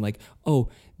your team, like, oh,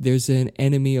 there's an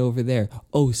enemy over there.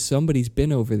 Oh, somebody's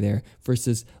been over there.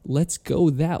 Versus, let's go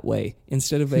that way.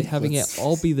 Instead of having it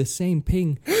all be the same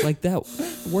ping. Like, that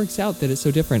works out that it's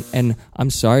so different. And I'm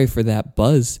sorry for that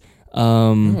buzz.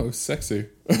 Oh, sexy.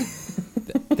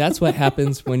 That's what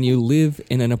happens when you live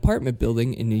in an apartment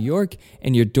building in New York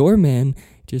and your doorman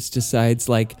just decides,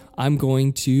 like, I'm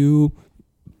going to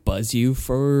buzz you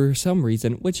for some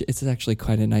reason, which it's actually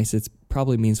kind of nice. It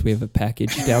probably means we have a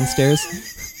package downstairs.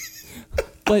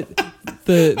 But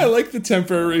I like the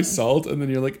temporary salt, and then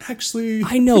you're like, actually...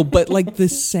 I know, but like the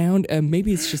sound,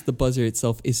 maybe it's just the buzzer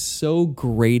itself, is so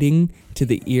grating to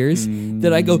the ears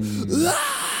that I go,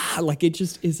 "Ah!" Like, it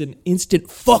just is an instant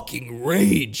fucking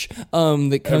rage.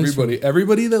 That comes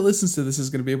Everybody that listens to this is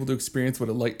going to be able to experience what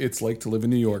it's like to live in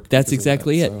New York. That's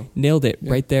exactly it. So. Nailed it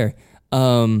right there.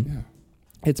 Yeah.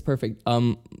 It's perfect.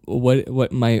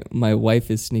 What my wife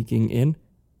is sneaking in?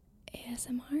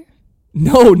 ASMR?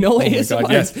 No, Oh my ASMR.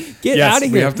 God, yes. Get Yes, out of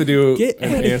here. we have to do Get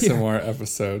an outta here. ASMR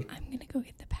episode. I'm gonna go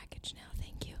get the package now.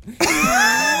 Thank you.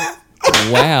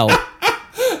 Wow.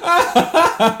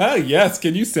 Yes,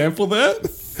 can you sample that?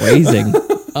 Phrasing.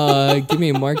 Give me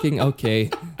a marking. Okay.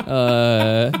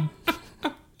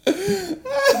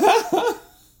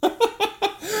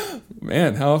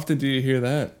 Man, how often do you hear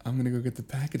that? I'm going to go get the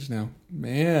package now.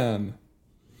 Man,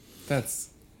 that's...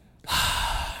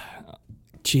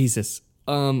 Jesus.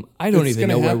 I don't It's even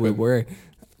know gonna where we happen. were.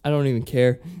 I don't even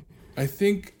care. I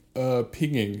think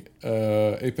pinging,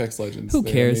 Apex Legends. Who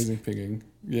they're cares? Amazing pinging.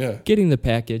 Yeah. Getting the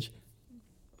package.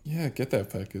 Yeah, get that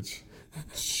package.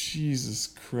 Jesus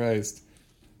Christ.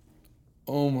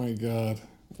 Oh my God.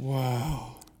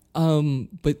 Wow.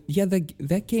 But yeah,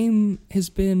 that game has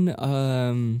been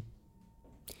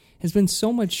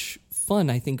so much fun,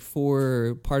 I think,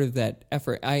 for part of that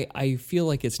effort. I feel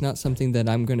like it's not something that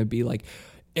I'm going to be like,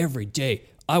 every day,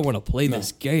 I want to play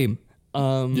this game.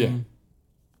 Yeah.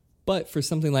 But for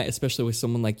something like, especially with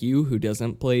someone like you who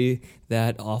doesn't play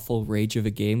that awful rage of a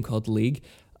game called League,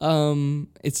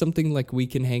 it's something like we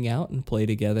can hang out and play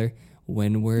together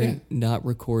when we're not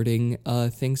recording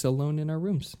things alone in our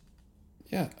rooms.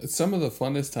 Yeah, some of the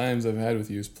funnest times I've had with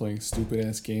you is playing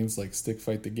stupid-ass games like Stick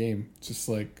Fight the Game. Just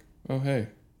like, oh, hey,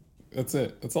 that's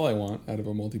it. That's all I want out of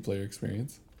a multiplayer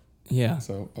experience. Yeah.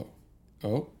 So,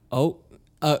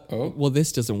 Well,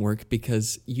 this doesn't work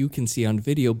because you can see on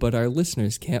video, but our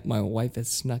listeners can't. My wife has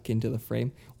snuck into the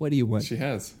frame. What do you want? She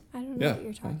has. I don't know Yeah. what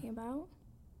you're talking about,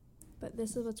 but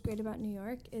this is what's great about New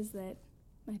York is that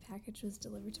my package was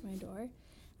delivered to my door,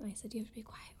 and I said, "You have to be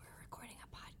quiet. We're recording a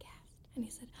podcast." And he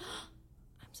said, "Oh,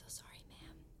 I'm so sorry,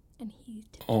 ma'am." And he did.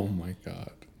 Oh my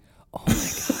God. Oh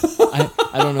my God.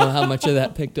 I don't know how much of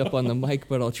that picked up on the mic,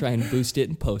 but I'll try and boost it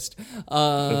in post.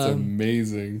 That's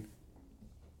amazing.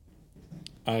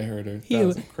 I heard her. That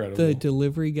was incredible. The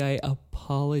delivery guy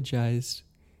apologized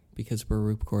because we're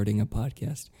recording a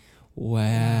podcast.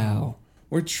 Wow.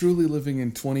 We're truly living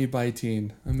in 20 by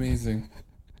teen. Amazing.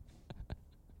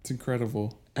 It's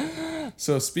incredible.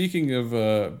 So speaking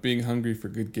of being hungry for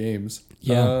good games,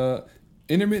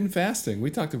 intermittent fasting. We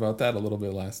talked about that a little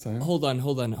bit last time. Hold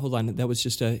on. That was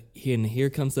just a hint. Here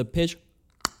comes the pitch.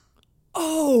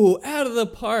 Oh, out of the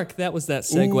park. That was that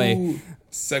segue. Ooh,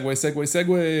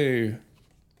 segue.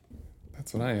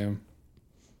 That's what I am.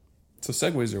 So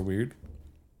segues are weird.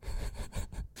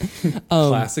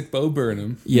 Classic Bo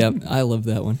Burnham. Yeah, I love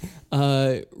that one.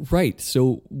 Right.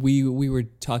 So we were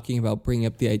talking about bringing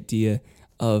up the idea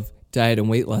of diet and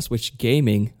weight loss, which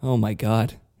gaming, oh my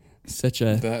God,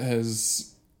 That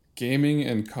has gaming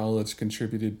and college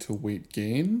contributed to weight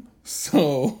gain.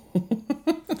 So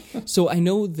So I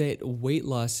know that weight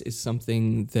loss is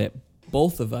something that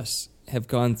both of us have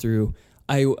gone through.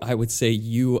 I would say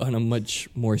you on a much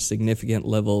more significant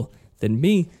level than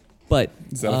me, but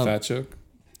is that a fat joke?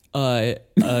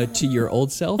 To your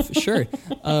old self, sure.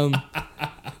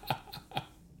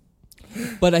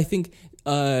 But I think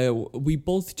we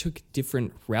both took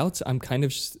different routes. I'm kind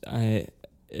of,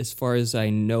 as far as I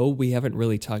know, we haven't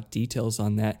really talked details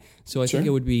on that. So I think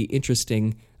it would be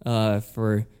interesting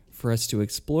for us to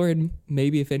explore, and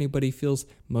maybe if anybody feels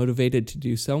motivated to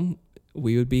do so,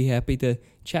 we would be happy to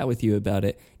chat with you about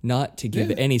it. Not to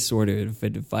give any sort of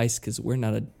advice, because we're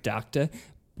not a doctor,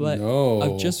 but No.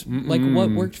 of just like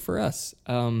what worked for us,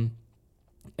 and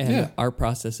Yeah. our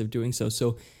process of doing so.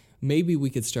 So maybe we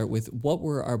could start with what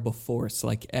were our befores,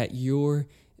 like at your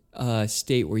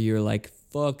state where you're like,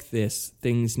 fuck this,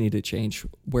 things need to change.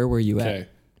 Where were you at?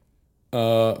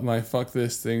 Okay. My fuck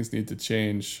this, things need to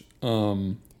change.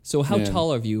 So how Man.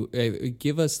 tall are you?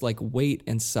 Give us like weight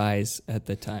and size at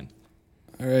the time.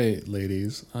 All right,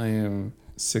 ladies. I am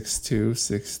 6'2",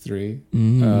 6'3",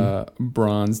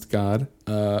 bronzed god.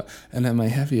 And at my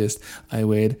heaviest, I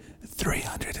weighed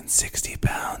 360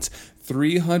 pounds.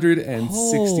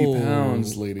 360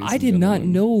 pounds, ladies. I and did not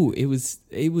gentlemen. know it was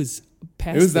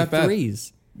past It was the that bad.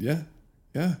 threes. Yeah.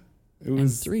 It And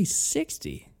was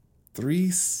 360.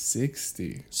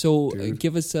 360. So Dude.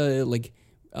 give us a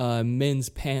men's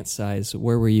pant size.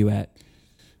 Where were you at?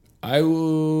 I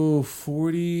will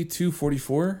 42,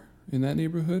 44 in that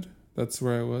neighborhood. That's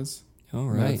where I was. All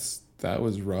right. That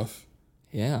was rough.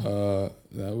 Yeah.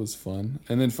 That was fun.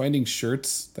 And then finding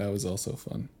shirts, that was also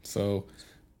fun. So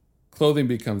clothing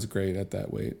becomes great at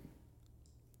that weight.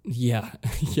 Yeah.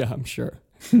 Yeah, I'm sure.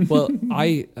 Well,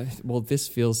 I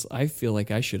feel like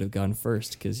I should have gone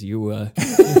first because you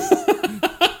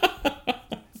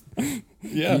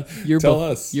Yeah. your Tell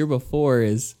us. your before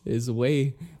is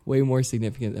way more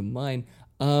significant than mine.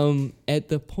 At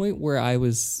the point where I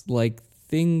was like,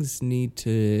 I need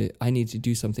to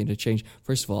do something to change.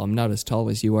 First of all, I'm not as tall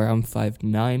as you are. I'm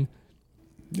 5'9".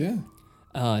 Yeah.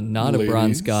 Not a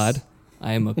bronze Ladies. god.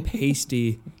 I am a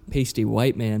pasty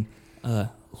white man.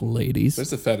 Ladies.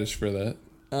 There's a fetish for that.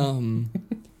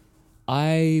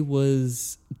 I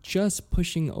was just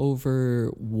pushing over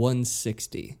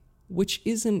 160, which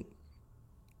isn't,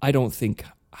 I don't think,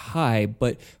 high,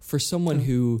 but for someone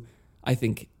who I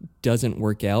think doesn't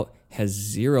work out, has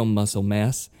zero muscle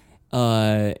mass,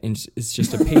 and is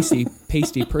just a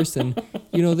pasty person,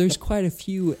 there's quite a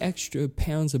few extra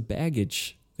pounds of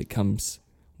baggage that comes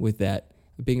with that,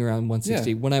 being around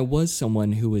 160. Yeah. When I was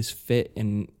someone who was fit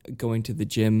and going to the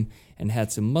gym and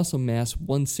had some muscle mass,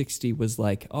 160 was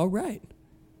like, all right,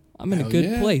 I'm in Hell a good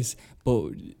yeah. place.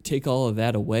 But take all of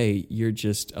that away, you're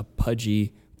just a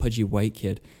pudgy white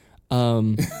kid.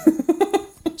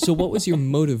 So what was your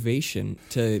motivation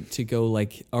to go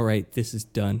like, all right, this is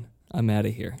done, I'm out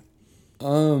of here?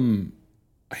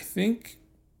 I think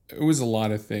it was a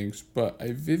lot of things, but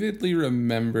I vividly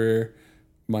remember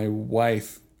my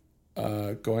wife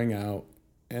going out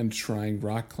and trying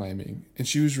rock climbing, and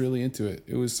she was really into it.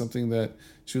 It was something that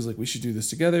she was like, we should do this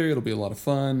together. It'll be a lot of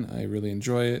fun. I really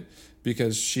enjoy it,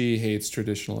 because she hates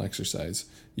traditional exercise.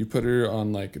 You put her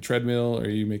on like a treadmill or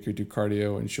you make her do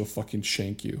cardio and she'll fucking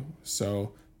shank you.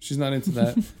 So she's not into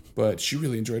that, but she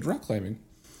really enjoyed rock climbing.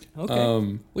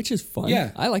 Okay, which is fun.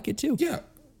 yeah. I like it too. Yeah,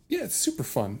 it's super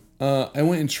fun. I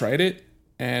went and tried it,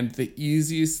 and the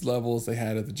easiest levels they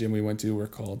had at the gym we went to were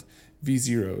called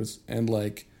V0s, and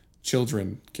like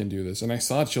children can do this. And I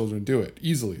saw children do it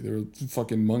easily. They were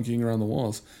fucking monkeying around the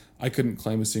walls. I couldn't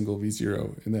climb a single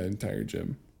V0 in that entire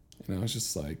gym. And I was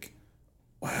just like,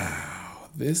 wow,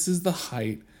 this is the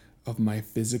height of my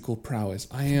physical prowess.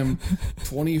 I am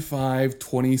 25,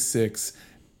 26,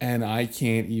 and I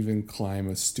can't even climb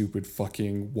a stupid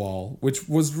fucking wall, which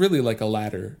was really like a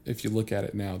ladder if you look at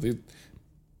it now.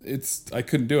 I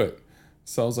couldn't do it.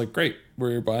 So I was like, great,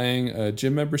 we're buying a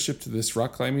gym membership to this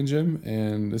rock climbing gym,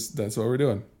 and that's what we're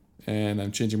doing. And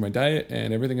I'm changing my diet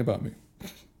and everything about me.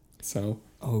 So,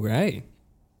 All right.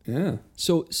 yeah.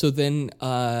 So then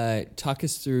talk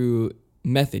us through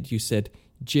method. You said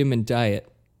gym and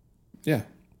diet. Yeah.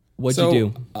 What'd So,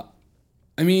 you do?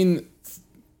 I mean,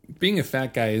 being a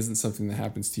fat guy isn't something that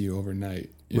happens to you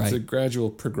overnight. It's Right. a gradual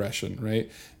progression, right?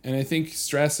 And I think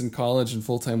stress in college and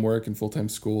full-time work and full-time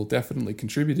school definitely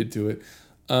contributed to it.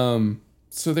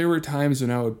 So there were times when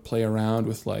I would play around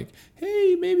with like,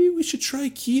 hey, maybe we should try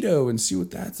keto and see what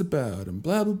that's about, and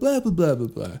blah, blah, blah, blah, blah, blah,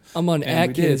 blah. I'm on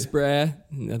And we Atkins, did.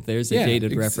 bruh. There's a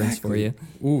dated reference for you.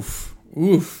 Oof.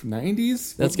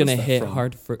 90s? That's What was gonna that hit from?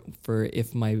 hard for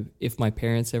if my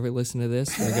parents ever listen to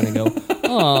this, they're gonna go,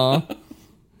 aw.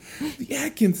 The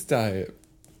Atkins diet.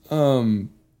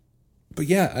 But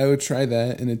yeah, I would try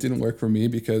that, and it didn't work for me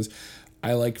because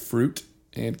I like fruit,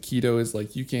 and keto is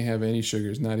like you can't have any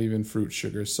sugars, not even fruit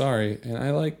sugar. Sorry, and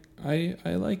I like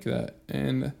that,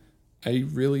 and I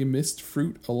really missed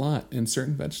fruit a lot and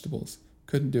certain vegetables.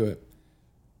 Couldn't do it.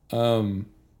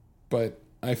 But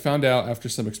I found out after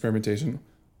some experimentation,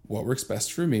 what works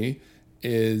best for me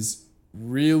is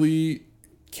really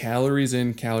calories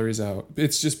in, calories out.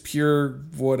 It's just pure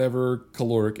whatever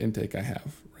caloric intake I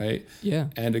have, right? Yeah.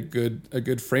 And a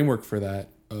good framework for that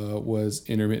was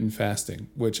intermittent fasting,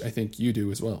 which I think you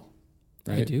do as well,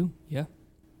 right? I do. Yeah.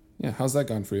 Yeah, how's that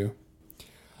gone for you?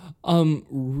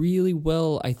 Really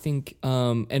well, I think,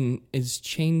 and it's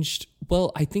changed.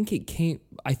 Well, I think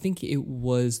it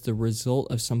was the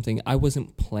result of something. I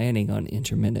wasn't planning on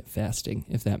intermittent fasting,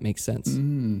 if that makes sense.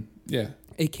 Yeah.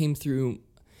 It came through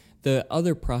the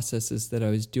other processes that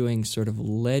I was doing sort of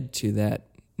led to that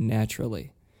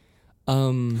naturally.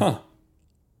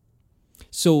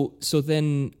 So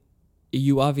then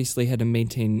you obviously had to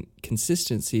maintain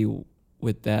consistency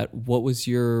with that. What was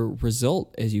your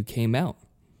result as you came out?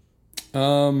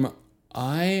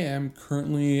 I am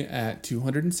currently at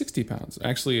 260 pounds.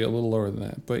 Actually, a little lower than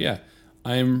that. But yeah,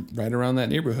 I'm right around that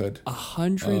neighborhood.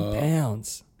 100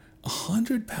 pounds.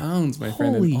 100 pounds, my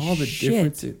friend, Holy and all the shit.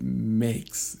 difference it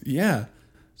makes. Yeah.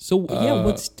 So,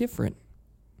 what's different?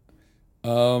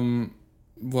 Well,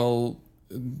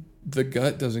 the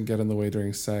gut doesn't get in the way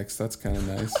during sex. That's kind of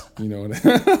nice. You know what?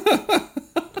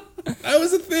 That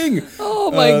was a thing. Oh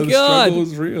my The God. struggle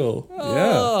was real.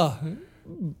 Oh,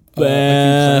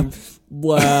 Yeah.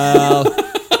 wow.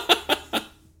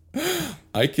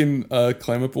 I can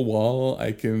climb up a wall.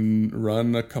 I can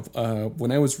run a couple.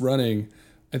 When I was running,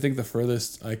 I think the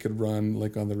furthest I could run,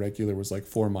 like on the regular, was like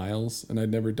 4 miles, and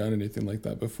I'd never done anything like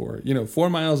that before. 4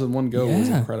 miles in one go was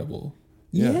Yeah. incredible.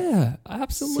 Yeah,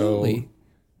 absolutely. So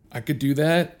I could do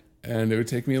that, and it would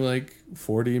take me like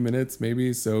 40 minutes,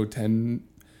 maybe. So 10.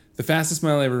 The fastest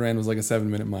mile I ever ran was like a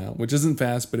 7-minute mile, which isn't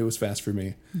fast, but it was fast for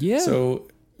me. Yeah. So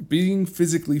being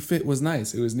physically fit was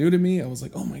nice. It was new to me. I was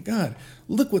like, oh my God,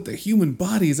 look what the human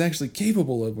body is actually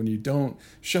capable of when you don't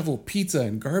shovel pizza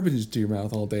and garbage into your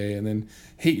mouth all day and then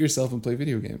hate yourself and play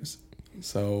video games.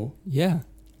 So Yeah.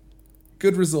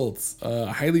 good results.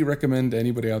 I highly recommend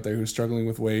anybody out there who's struggling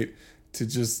with weight to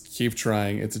just keep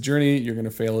trying. It's a journey. You're going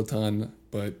to fail a ton,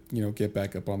 but get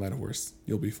back up on that horse.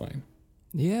 You'll be fine.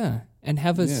 Yeah. And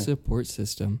have a support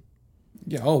system.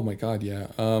 Yeah. Oh my God. Yeah.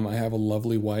 I have a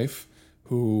lovely wife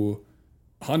who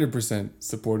 100%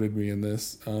 supported me in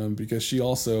this because she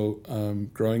also,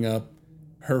 growing up,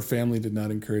 her family did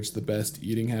not encourage the best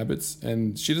eating habits.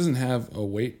 And she doesn't have a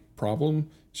weight problem.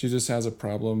 She just has a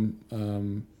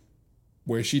problem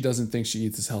where she doesn't think she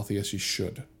eats as healthy as she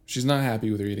should. She's not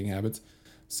happy with her eating habits.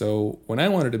 So when I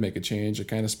wanted to make a change, it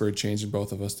kind of spurred change in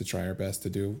both of us to try our best to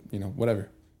do, whatever.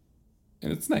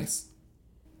 And it's nice.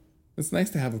 It's nice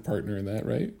to have a partner in that,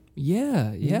 right?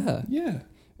 Yeah. Yeah. Yeah.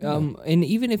 And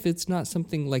even if it's not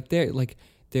something like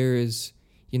there's,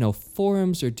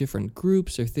 forums or different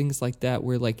groups or things like that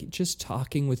where like just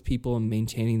talking with people and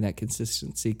maintaining that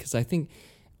consistency. Because I think,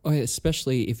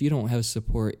 especially if you don't have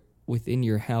support within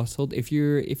your household, if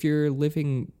you're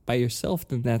living by yourself,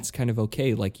 then that's kind of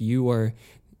okay. Like you are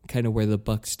kind of where the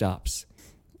buck stops.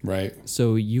 Right.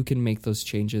 So you can make those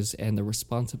changes and the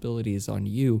responsibility is on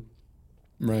you.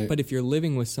 Right. But if you're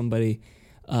living with somebody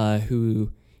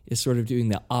who is sort of doing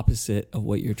the opposite of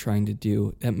what you're trying to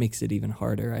do, that makes it even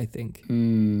harder, I think.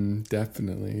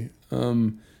 Definitely.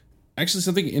 Actually,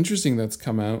 something interesting that's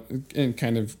come out and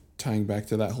kind of tying back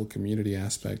to that whole community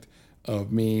aspect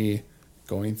of me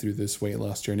going through this weight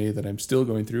loss journey that I'm still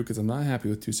going through because I'm not happy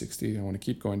with 260. I want to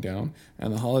keep going down.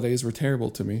 And the holidays were terrible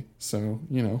to me. So,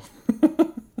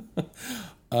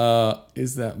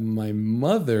 is that my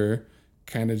mother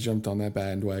kind of jumped on that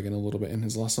bandwagon a little bit and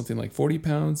has lost something like 40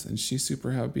 pounds, and she's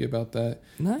super happy about that.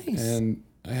 Nice. And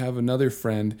I have another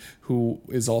friend who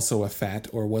is also a fat,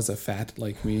 or was a fat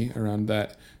like me, around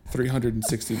that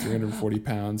 340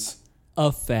 pounds.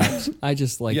 A fat. I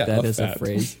just like that as a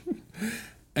phrase.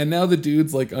 And now the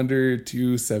dude's like under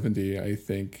 270, I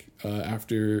think,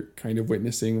 after kind of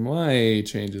witnessing my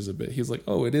changes a bit. He's like,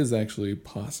 oh, it is actually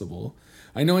possible.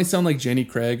 I know I sound like Jenny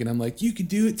Craig, and I'm like, you can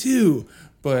do it too.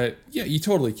 But yeah, you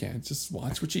totally can. Just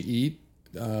watch what you eat.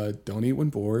 Don't eat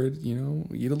when bored. Eat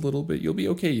a little bit. You'll be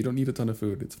okay. You don't need a ton of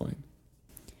food. It's fine.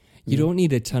 You don't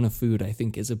need a ton of food, I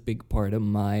think, is a big part of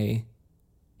my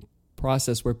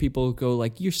process where people go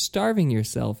like, you're starving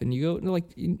yourself. And you go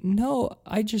like, no,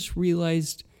 I just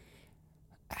realized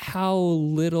how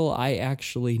little I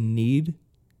actually need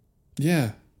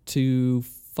to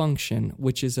function,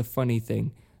 which is a funny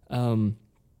thing.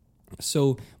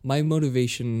 So my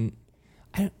motivation,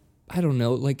 I don't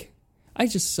know, like I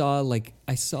just saw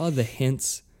I saw the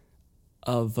hints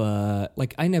of I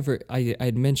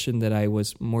had mentioned that I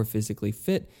was more physically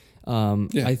fit.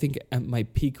 I think at my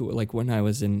peak, like when I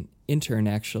was an intern,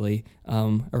 actually,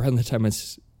 around the time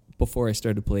before I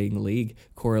started playing League,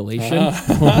 correlation.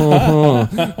 I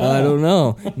don't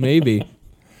know, maybe.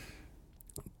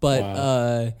 But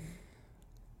Wow.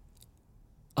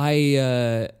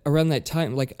 I around that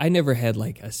time, like I never had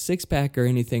like a 6-pack or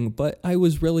anything, but I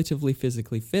was relatively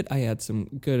physically fit. I had some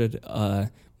good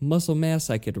muscle mass.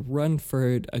 I could run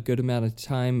for a good amount of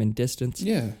time and distance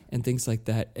Yeah. and things like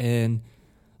that. And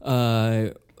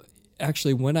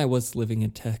actually, when I was living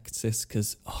in Texas,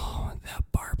 because, that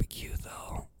barbecue,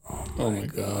 though. Oh my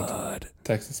God.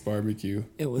 Texas barbecue.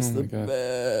 It was the God.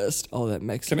 best. All that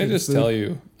Mexican Can I just food. tell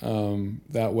you,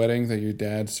 that wedding that your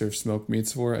dad served smoked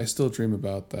meats for, I still dream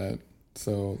about that.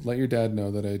 So let your dad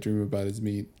know that I dream about his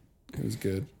meat. It was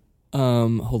good.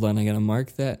 Hold on, I gotta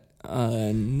mark that.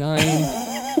 9.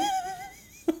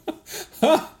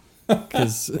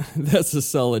 Because that's a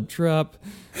solid drop.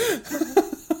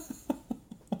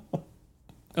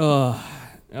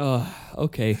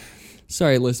 Okay.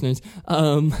 Sorry, listeners.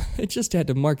 I just had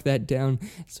to mark that down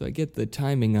so I get the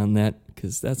timing on that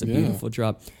because that's a beautiful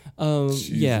drop.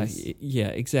 Yeah,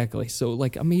 exactly. So,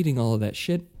 like, I'm eating all of that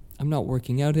shit. I'm not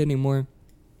working out anymore.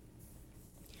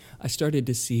 I started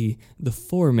to see the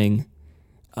forming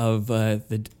of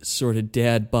the sort of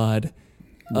dad bod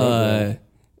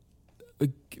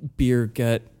beer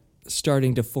gut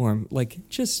starting to form. Like,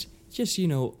 just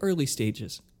early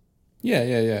stages.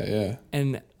 Yeah.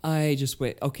 And I just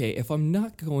went, okay, if I'm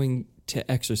not going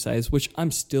to exercise, which I'm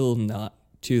still not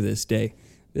to this day,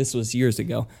 this was years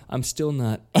ago, I'm still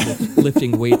not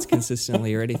lifting weights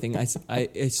consistently or anything.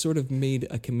 I sort of made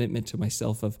a commitment to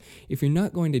myself of, if you're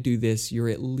not going to do this, you're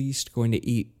at least going to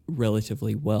eat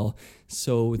relatively well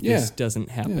so this doesn't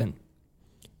happen.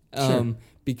 Sure.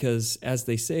 Because as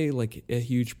they say, like a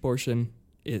huge portion,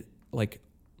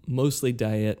 mostly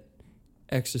diet,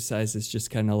 exercise is just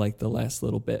kind of like the last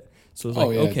little bit. So it's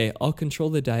like, okay, I'll control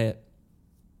the diet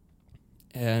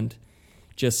and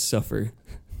just suffer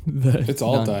it's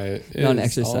all diet.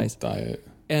 Non-exercise. All diet.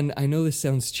 And I know this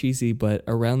sounds cheesy, but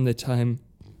around the time,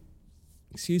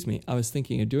 I was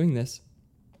thinking of doing this,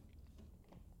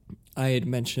 I had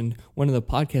mentioned one of the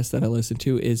podcasts that I listen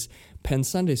to is Penn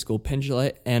Sunday School, Penn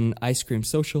Jillette and Ice Cream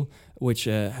Social, which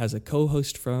has a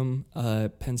co-host from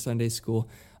Penn Sunday School.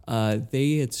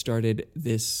 They had started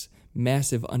this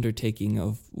massive undertaking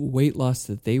of weight loss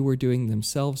that they were doing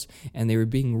themselves, and they were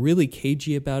being really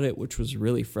cagey about it, which was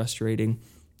really frustrating.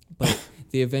 But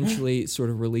they eventually sort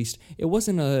of released, it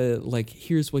wasn't a, like,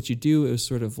 here's what you do. It was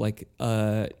sort of like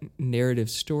a narrative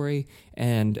story.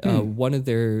 And one of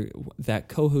that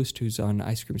co-host who's on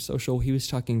Ice Cream Social, he was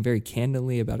talking very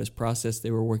candidly about his process.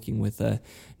 They were working with a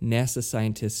NASA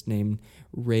scientist named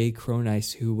Ray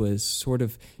Cronise, who was sort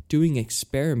of doing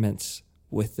experiments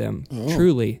with them,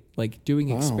 truly, like doing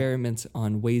experiments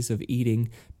on ways of eating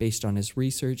based on his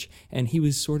research. And he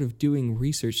was sort of doing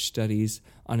research studies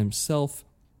on himself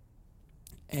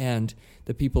and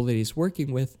the people that he's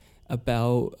working with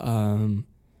about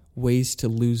ways to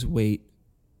lose weight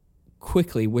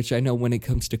quickly, which I know when it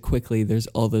comes to quickly, there's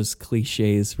all those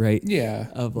cliches, right? Yeah.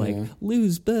 Of like,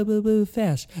 lose blah, blah, blah,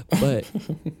 fast. But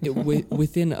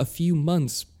within a few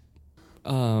months,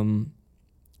 in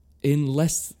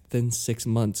less than 6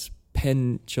 months,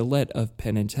 Penn Jillette of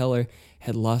Penn & Teller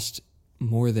had lost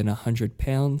more than 100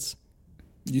 pounds.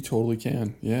 You totally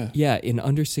can, yeah. Yeah, in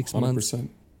under 6 100%. months.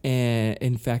 And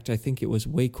in fact, I think it was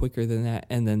way quicker than that.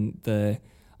 And then the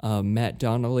Matt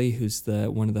Donnelly, who's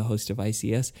one of the hosts of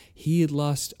ICS, he had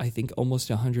lost, I think,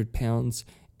 almost 100 pounds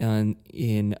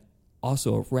in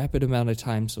also a rapid amount of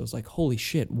time. So it's like, holy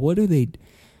shit, what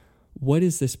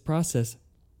is this process?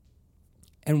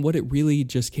 And what it really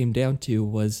just came down to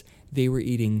was they were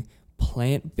eating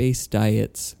plant-based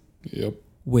diets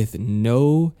with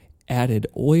no added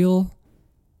oil,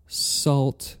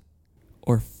 salt,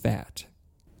 or fat.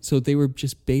 So they were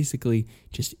just basically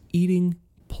just eating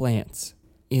plants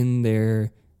in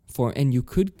their form. And you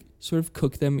could sort of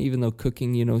cook them, even though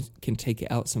cooking, can take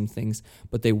out some things.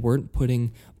 But they weren't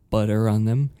putting butter on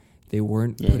them. They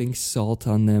weren't putting salt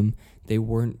on them. They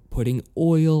weren't putting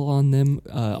oil on them.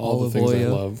 Olive the things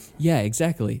oil. I love. Yeah,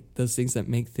 exactly. Those things that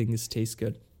make things taste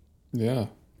good. Yeah.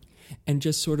 And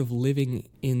just sort of living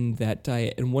in that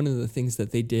diet. And one of the things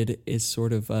that they did is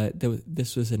sort of,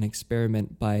 this was an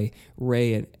experiment by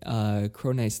Ray and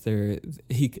Cronise,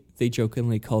 they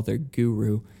jokingly call their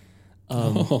guru,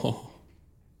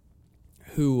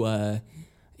 who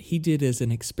he did as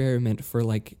an experiment for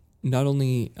like not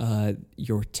only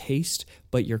your taste,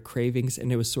 but your cravings.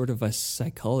 And it was sort of a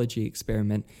psychology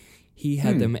experiment. He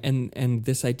had them, and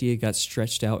this idea got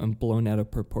stretched out and blown out of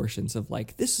proportions of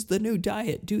like, this is the new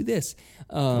diet, do this.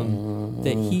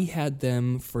 That he had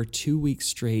them for 2 weeks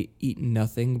straight eat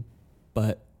nothing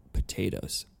but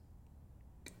potatoes.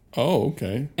 Oh,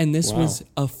 okay. And this was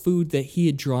a food that he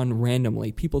had drawn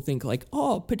randomly. People think like,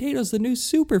 oh, potatoes, the new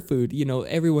superfood.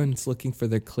 Everyone's looking for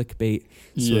their clickbait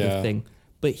sort of thing.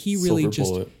 But he really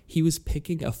he was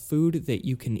picking a food that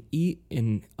you can eat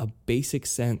in a basic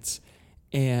sense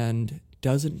and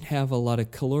doesn't have a lot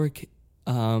of caloric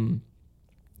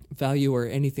value or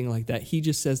anything like that. He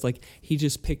just says like he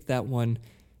just picked that one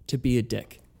to be a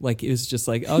dick. Like it was just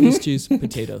like, I'll just choose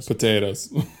potatoes.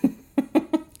 Potatoes.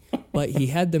 But he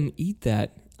had them eat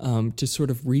that to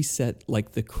sort of reset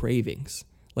like the cravings.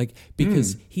 Like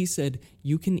because he said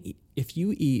you can if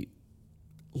you eat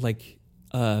like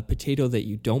a potato that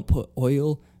you don't put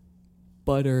oil,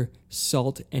 butter,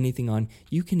 salt, anything on,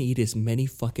 you can eat as many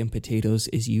fucking potatoes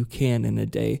as you can in a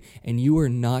day, and you are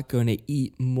not going to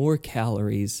eat more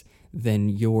calories than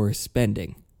you're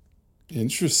spending.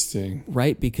 Interesting.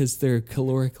 Right? Because they're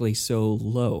calorically so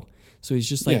low. So he's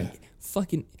just like,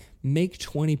 fucking make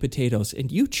 20 potatoes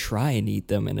and you try and eat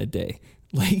them in a day.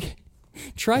 Like,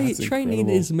 try and eat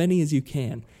as many as you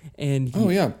can. And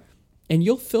and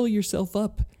you'll fill yourself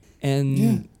up.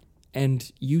 And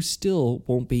you still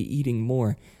won't be eating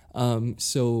more. And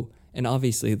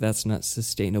obviously that's not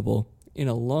sustainable in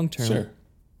a long term. Sure.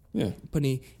 Yeah. But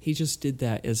he just did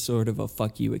that as sort of a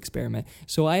fuck you experiment.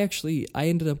 So I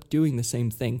ended up doing the same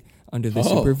thing under the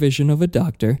supervision of a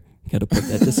doctor. Got to put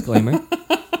that disclaimer.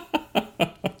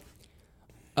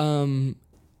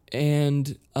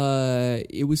 And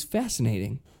it was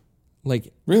fascinating.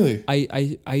 Like, really,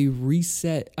 I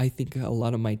reset, I think, a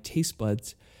lot of my taste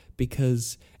buds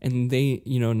because, and they,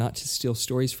 not to steal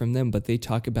stories from them, but they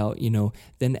talk about,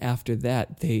 then after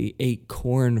that they ate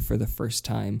corn for the first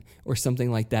time or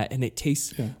something like that. And it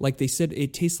tastes like they said,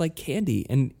 it tastes like candy,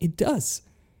 and it does.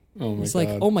 Oh my God. It's like,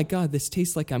 oh my God, this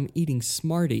tastes like I'm eating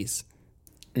Smarties.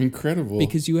 Incredible.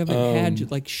 Because you haven't had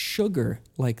like sugar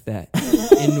like that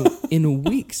in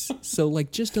weeks. So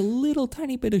like just a little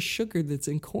tiny bit of sugar that's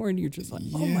in corn, you're just like,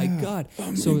 oh my God.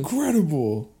 So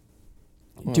incredible.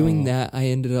 Doing that, I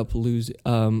ended up losing.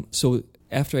 So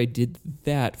after I did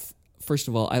that, first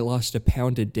of all, I lost a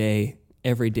pound a day.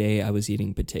 Every day I was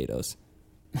eating potatoes.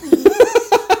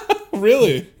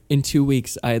 Really? In 2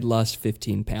 weeks, I had lost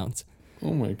 15 pounds.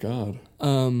 Oh my God.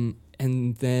 And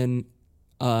then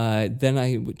I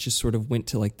just sort of went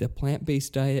to like the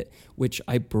plant-based diet, which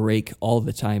I break all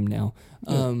the time now.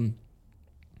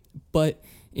 But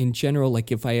in general,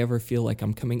 like if I ever feel like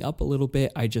I'm coming up a little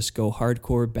bit, I just go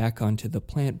hardcore back onto the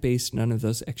plant-based, none of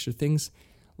those extra things,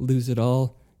 lose it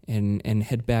all, and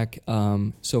head back.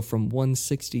 So from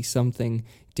 160 something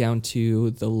down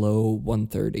to the low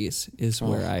 130s is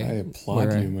where I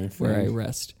applaud you, my friend. Where I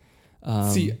rest.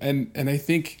 See, and I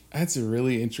think that's a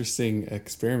really interesting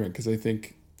experiment because I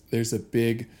think there's a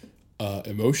big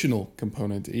emotional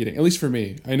component to eating. At least for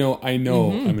me, I know I'm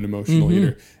an emotional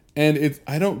eater, and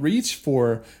I don't reach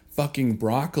for fucking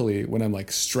broccoli when I'm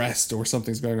like stressed or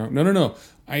something's going on. No.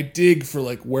 I dig for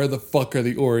like where the fuck are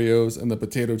the Oreos and the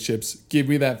potato chips? Give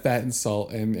me that fat and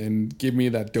salt and give me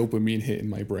that dopamine hit in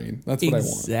my brain. That's what I want.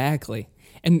 Exactly.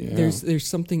 And there's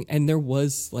something, and there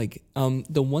was like,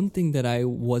 the one thing that I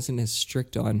wasn't as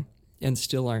strict on and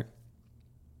still aren't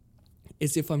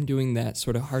is if I'm doing that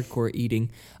sort of hardcore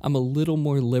eating, I'm a little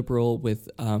more liberal with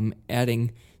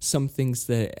adding some things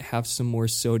that have some more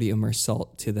sodium or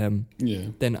salt to them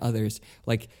than others,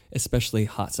 like especially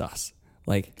hot sauce.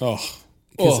 Like,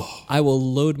 I will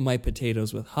load my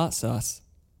potatoes with hot sauce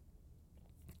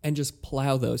and just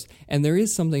plow those. And there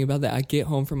is something about that. I get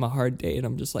home from a hard day and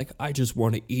I'm just like, I just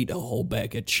want to eat a whole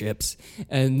bag of chips.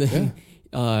 And then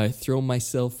throw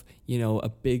myself, a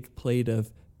big plate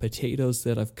of potatoes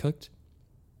that I've cooked,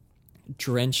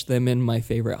 drench them in my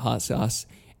favorite hot sauce,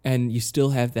 and you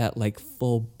still have that like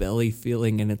full belly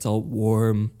feeling and it's all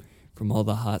warm from all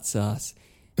the hot sauce.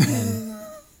 And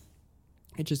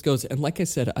it just goes. And like I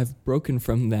said, I've broken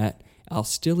from that. I'll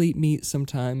still eat meat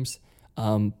sometimes.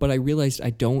 But I realized I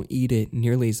don't eat it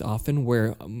nearly as often,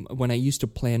 where when I used to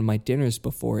plan my dinners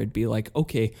before, it'd be like,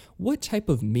 okay, what type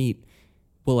of meat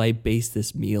will I base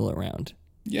this meal around?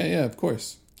 Yeah, of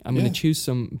course. I'm going to choose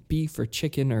some beef or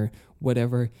chicken or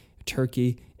whatever,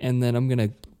 turkey, and then I'm going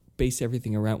to base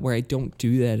everything around, where I don't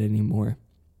do that anymore.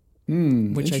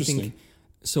 Which I think,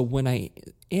 so when I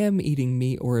am eating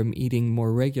meat or am eating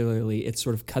more regularly, it's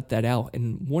sort of cut that out.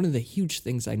 And one of the huge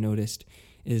things I noticed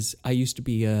is I used to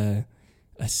be a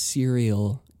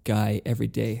cereal guy every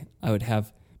day. I would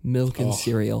have milk and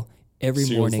cereal every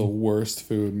morning. Cereal's the worst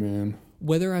food, man.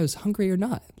 Whether I was hungry or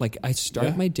not. Like, I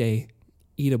start my day,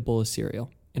 eat a bowl of cereal,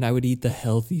 and I would eat the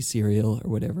healthy cereal or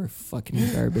whatever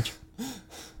fucking garbage.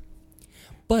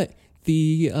 But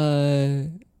the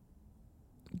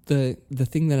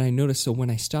thing that I noticed, so when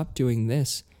I stopped doing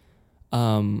this,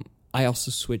 I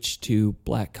also switched to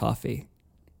black coffee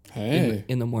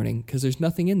in the morning, because there's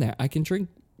nothing in there. I can drink,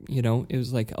 it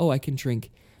was like, I can drink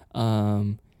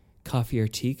coffee or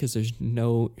tea because there's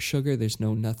no sugar, there's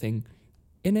no nothing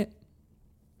in it.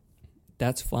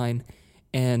 that's fine.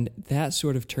 And that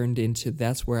sort of turned into,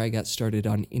 that's where I got started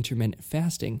on intermittent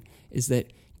fasting, is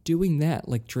that doing that,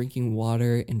 like drinking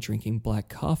water and drinking black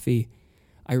coffee,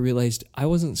 I realized I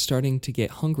wasn't starting to get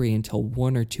hungry until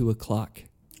 1 or 2 o'clock.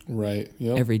 Right.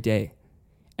 Yep. Every day.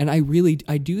 And I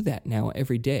do that now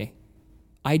every day.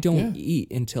 I don't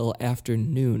eat until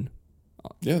afternoon.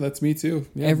 Yeah, that's me too.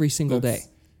 Yeah, every single day.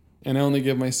 And I only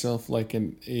give myself like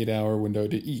an 8-hour window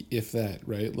to eat, if that,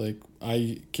 right? Like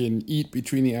I can eat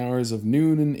between the hours of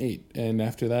noon and 8, and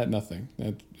after that, nothing.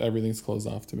 Everything's closed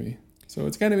off to me. So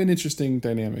it's kind of an interesting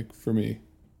dynamic for me.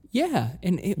 Yeah,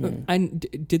 and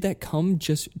did that come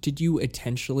did you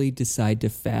intentionally decide to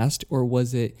fast, or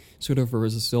was it sort of a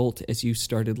result as you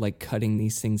started like cutting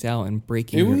these things out and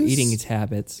breaking your eating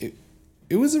habits?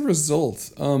 It was a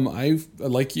result. I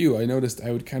noticed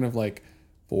I would kind of like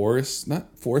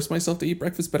not force myself to eat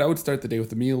breakfast, but I would start the day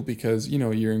with a meal because,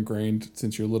 you're ingrained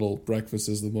since you're little, breakfast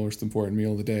is the most important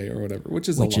meal of the day or whatever, which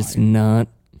is a lie. Which is not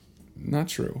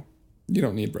true. You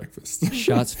don't need breakfast.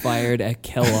 Shots fired at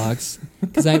Kellogg's.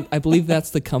 Because I believe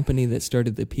that's the company that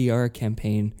started the PR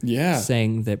campaign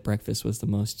saying that breakfast was the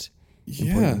most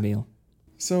important meal.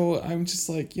 So I'm just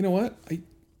like, you know what?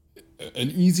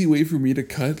 An easy way for me to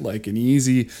cut like an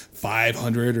easy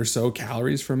 500 or so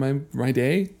calories from my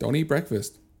day, don't eat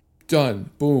breakfast. Done.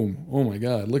 Boom. Oh my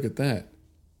God, look at that.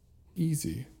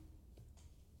 Easy.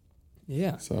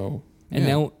 Yeah. So,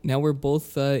 and now we're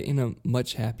both in a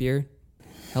much happier,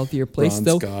 healthier place. Bronze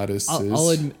though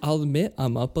goddesses. I'll admit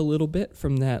I'm up a little bit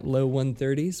from that low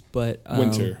 130s, but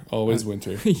winter, always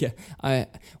winter. Yeah.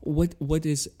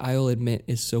 I'll admit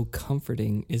is so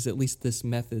comforting is at least this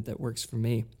method that works for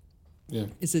me. Yeah.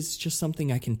 Is it's just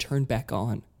something I can turn back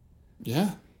on.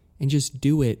 Yeah. And just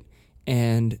do it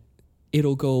and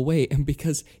it'll go away. And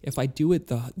because if I do it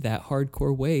that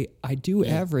hardcore way, I do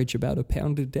average about a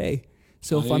pound a day.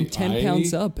 So if I'm 10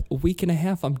 pounds up, a week and a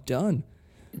half, I'm done.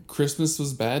 Christmas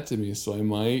was bad to me, so I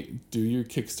might do your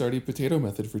kickstarty potato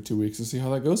method for 2 weeks and see how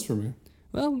that goes for me.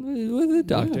 Well, with a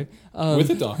doctor. Yeah. With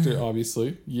a doctor,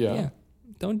 obviously. Yeah.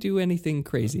 Don't do anything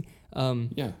crazy.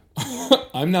 Yeah.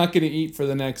 I'm not going to eat for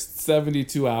the next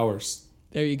 72 hours.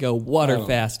 There you go. Water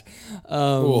fast.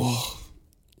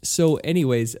 So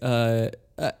anyways,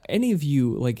 any of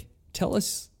you, like, tell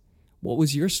us what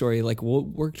was your story? Like, what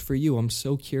worked for you? I'm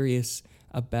so curious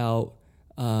about,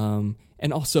 and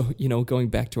also, going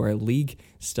back to our league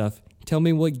stuff, tell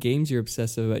me what games you're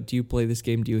obsessive about. Do you play this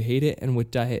game? Do you hate it? And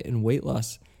with diet and weight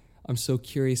loss, I'm so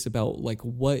curious about, like,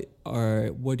 what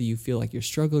do you feel like you're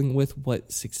struggling with?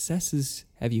 What successes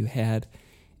have you had?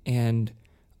 And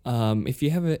if you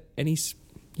have any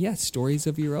stories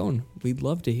of your own, we'd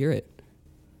love to hear it.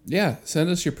 Yeah, send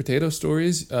us your potato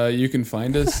stories. You can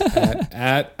find us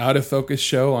at Out of Focus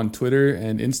Show on Twitter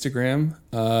and Instagram.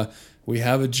 We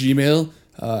have a Gmail,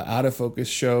 Out of Focus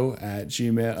Show at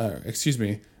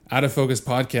Gmail. Out of Focus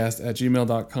Podcast at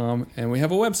gmail.com, and we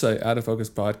have a website,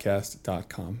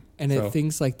 outoffocuspodcast.com. And at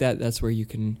things like that, that's where you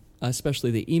can,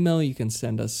 especially the email, you can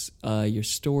send us your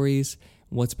stories,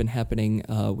 what's been happening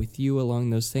with you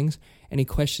along those things, any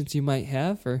questions you might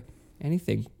have or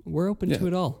anything. We're open to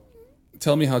it all.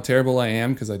 Tell me how terrible I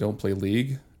am because I don't play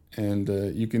League, and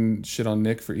you can shit on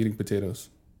Nick for eating potatoes.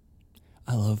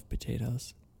 I love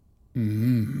potatoes.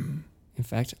 Mm. In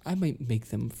fact, I might make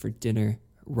them for dinner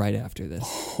right after this.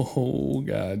 Oh,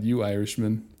 God, you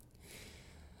Irishman.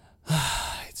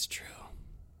 It's true.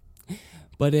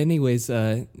 But anyways,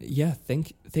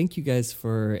 thank you guys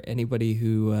for anybody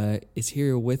who is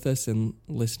here with us and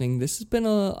listening. This has been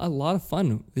a lot of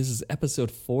fun. This is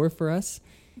episode 4 for us.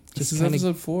 This is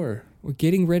episode 4. We're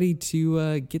getting ready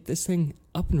to get this thing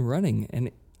up and running, and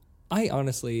I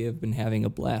honestly have been having a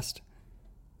blast.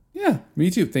 Yeah, me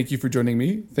too. Thank you for joining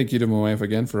me. Thank you to my wife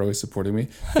again for always supporting me.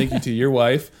 Thank you to your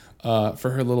wife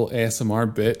for her little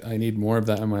ASMR bit. I need more of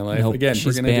that in my life. Nope, again,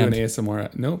 we're going to do an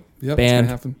ASMR. Nope. Yep, it's going to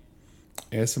happen.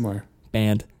 ASMR.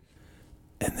 Banned.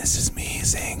 And this is me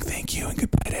saying thank you and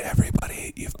goodbye to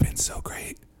everybody. You've been so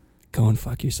great. Go and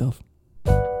fuck yourself.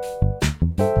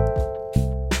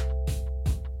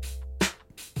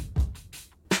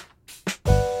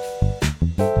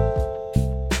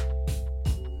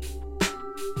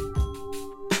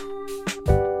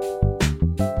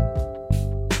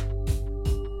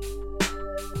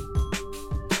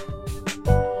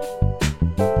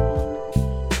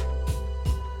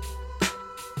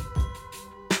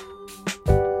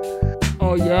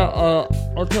 Oh yeah,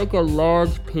 I'll take a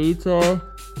large pizza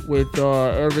with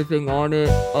everything on it.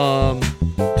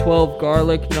 12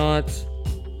 garlic knots,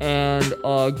 and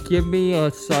give me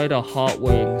a side of hot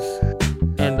wings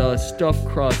and a stuffed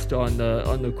crust on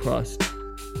the crust.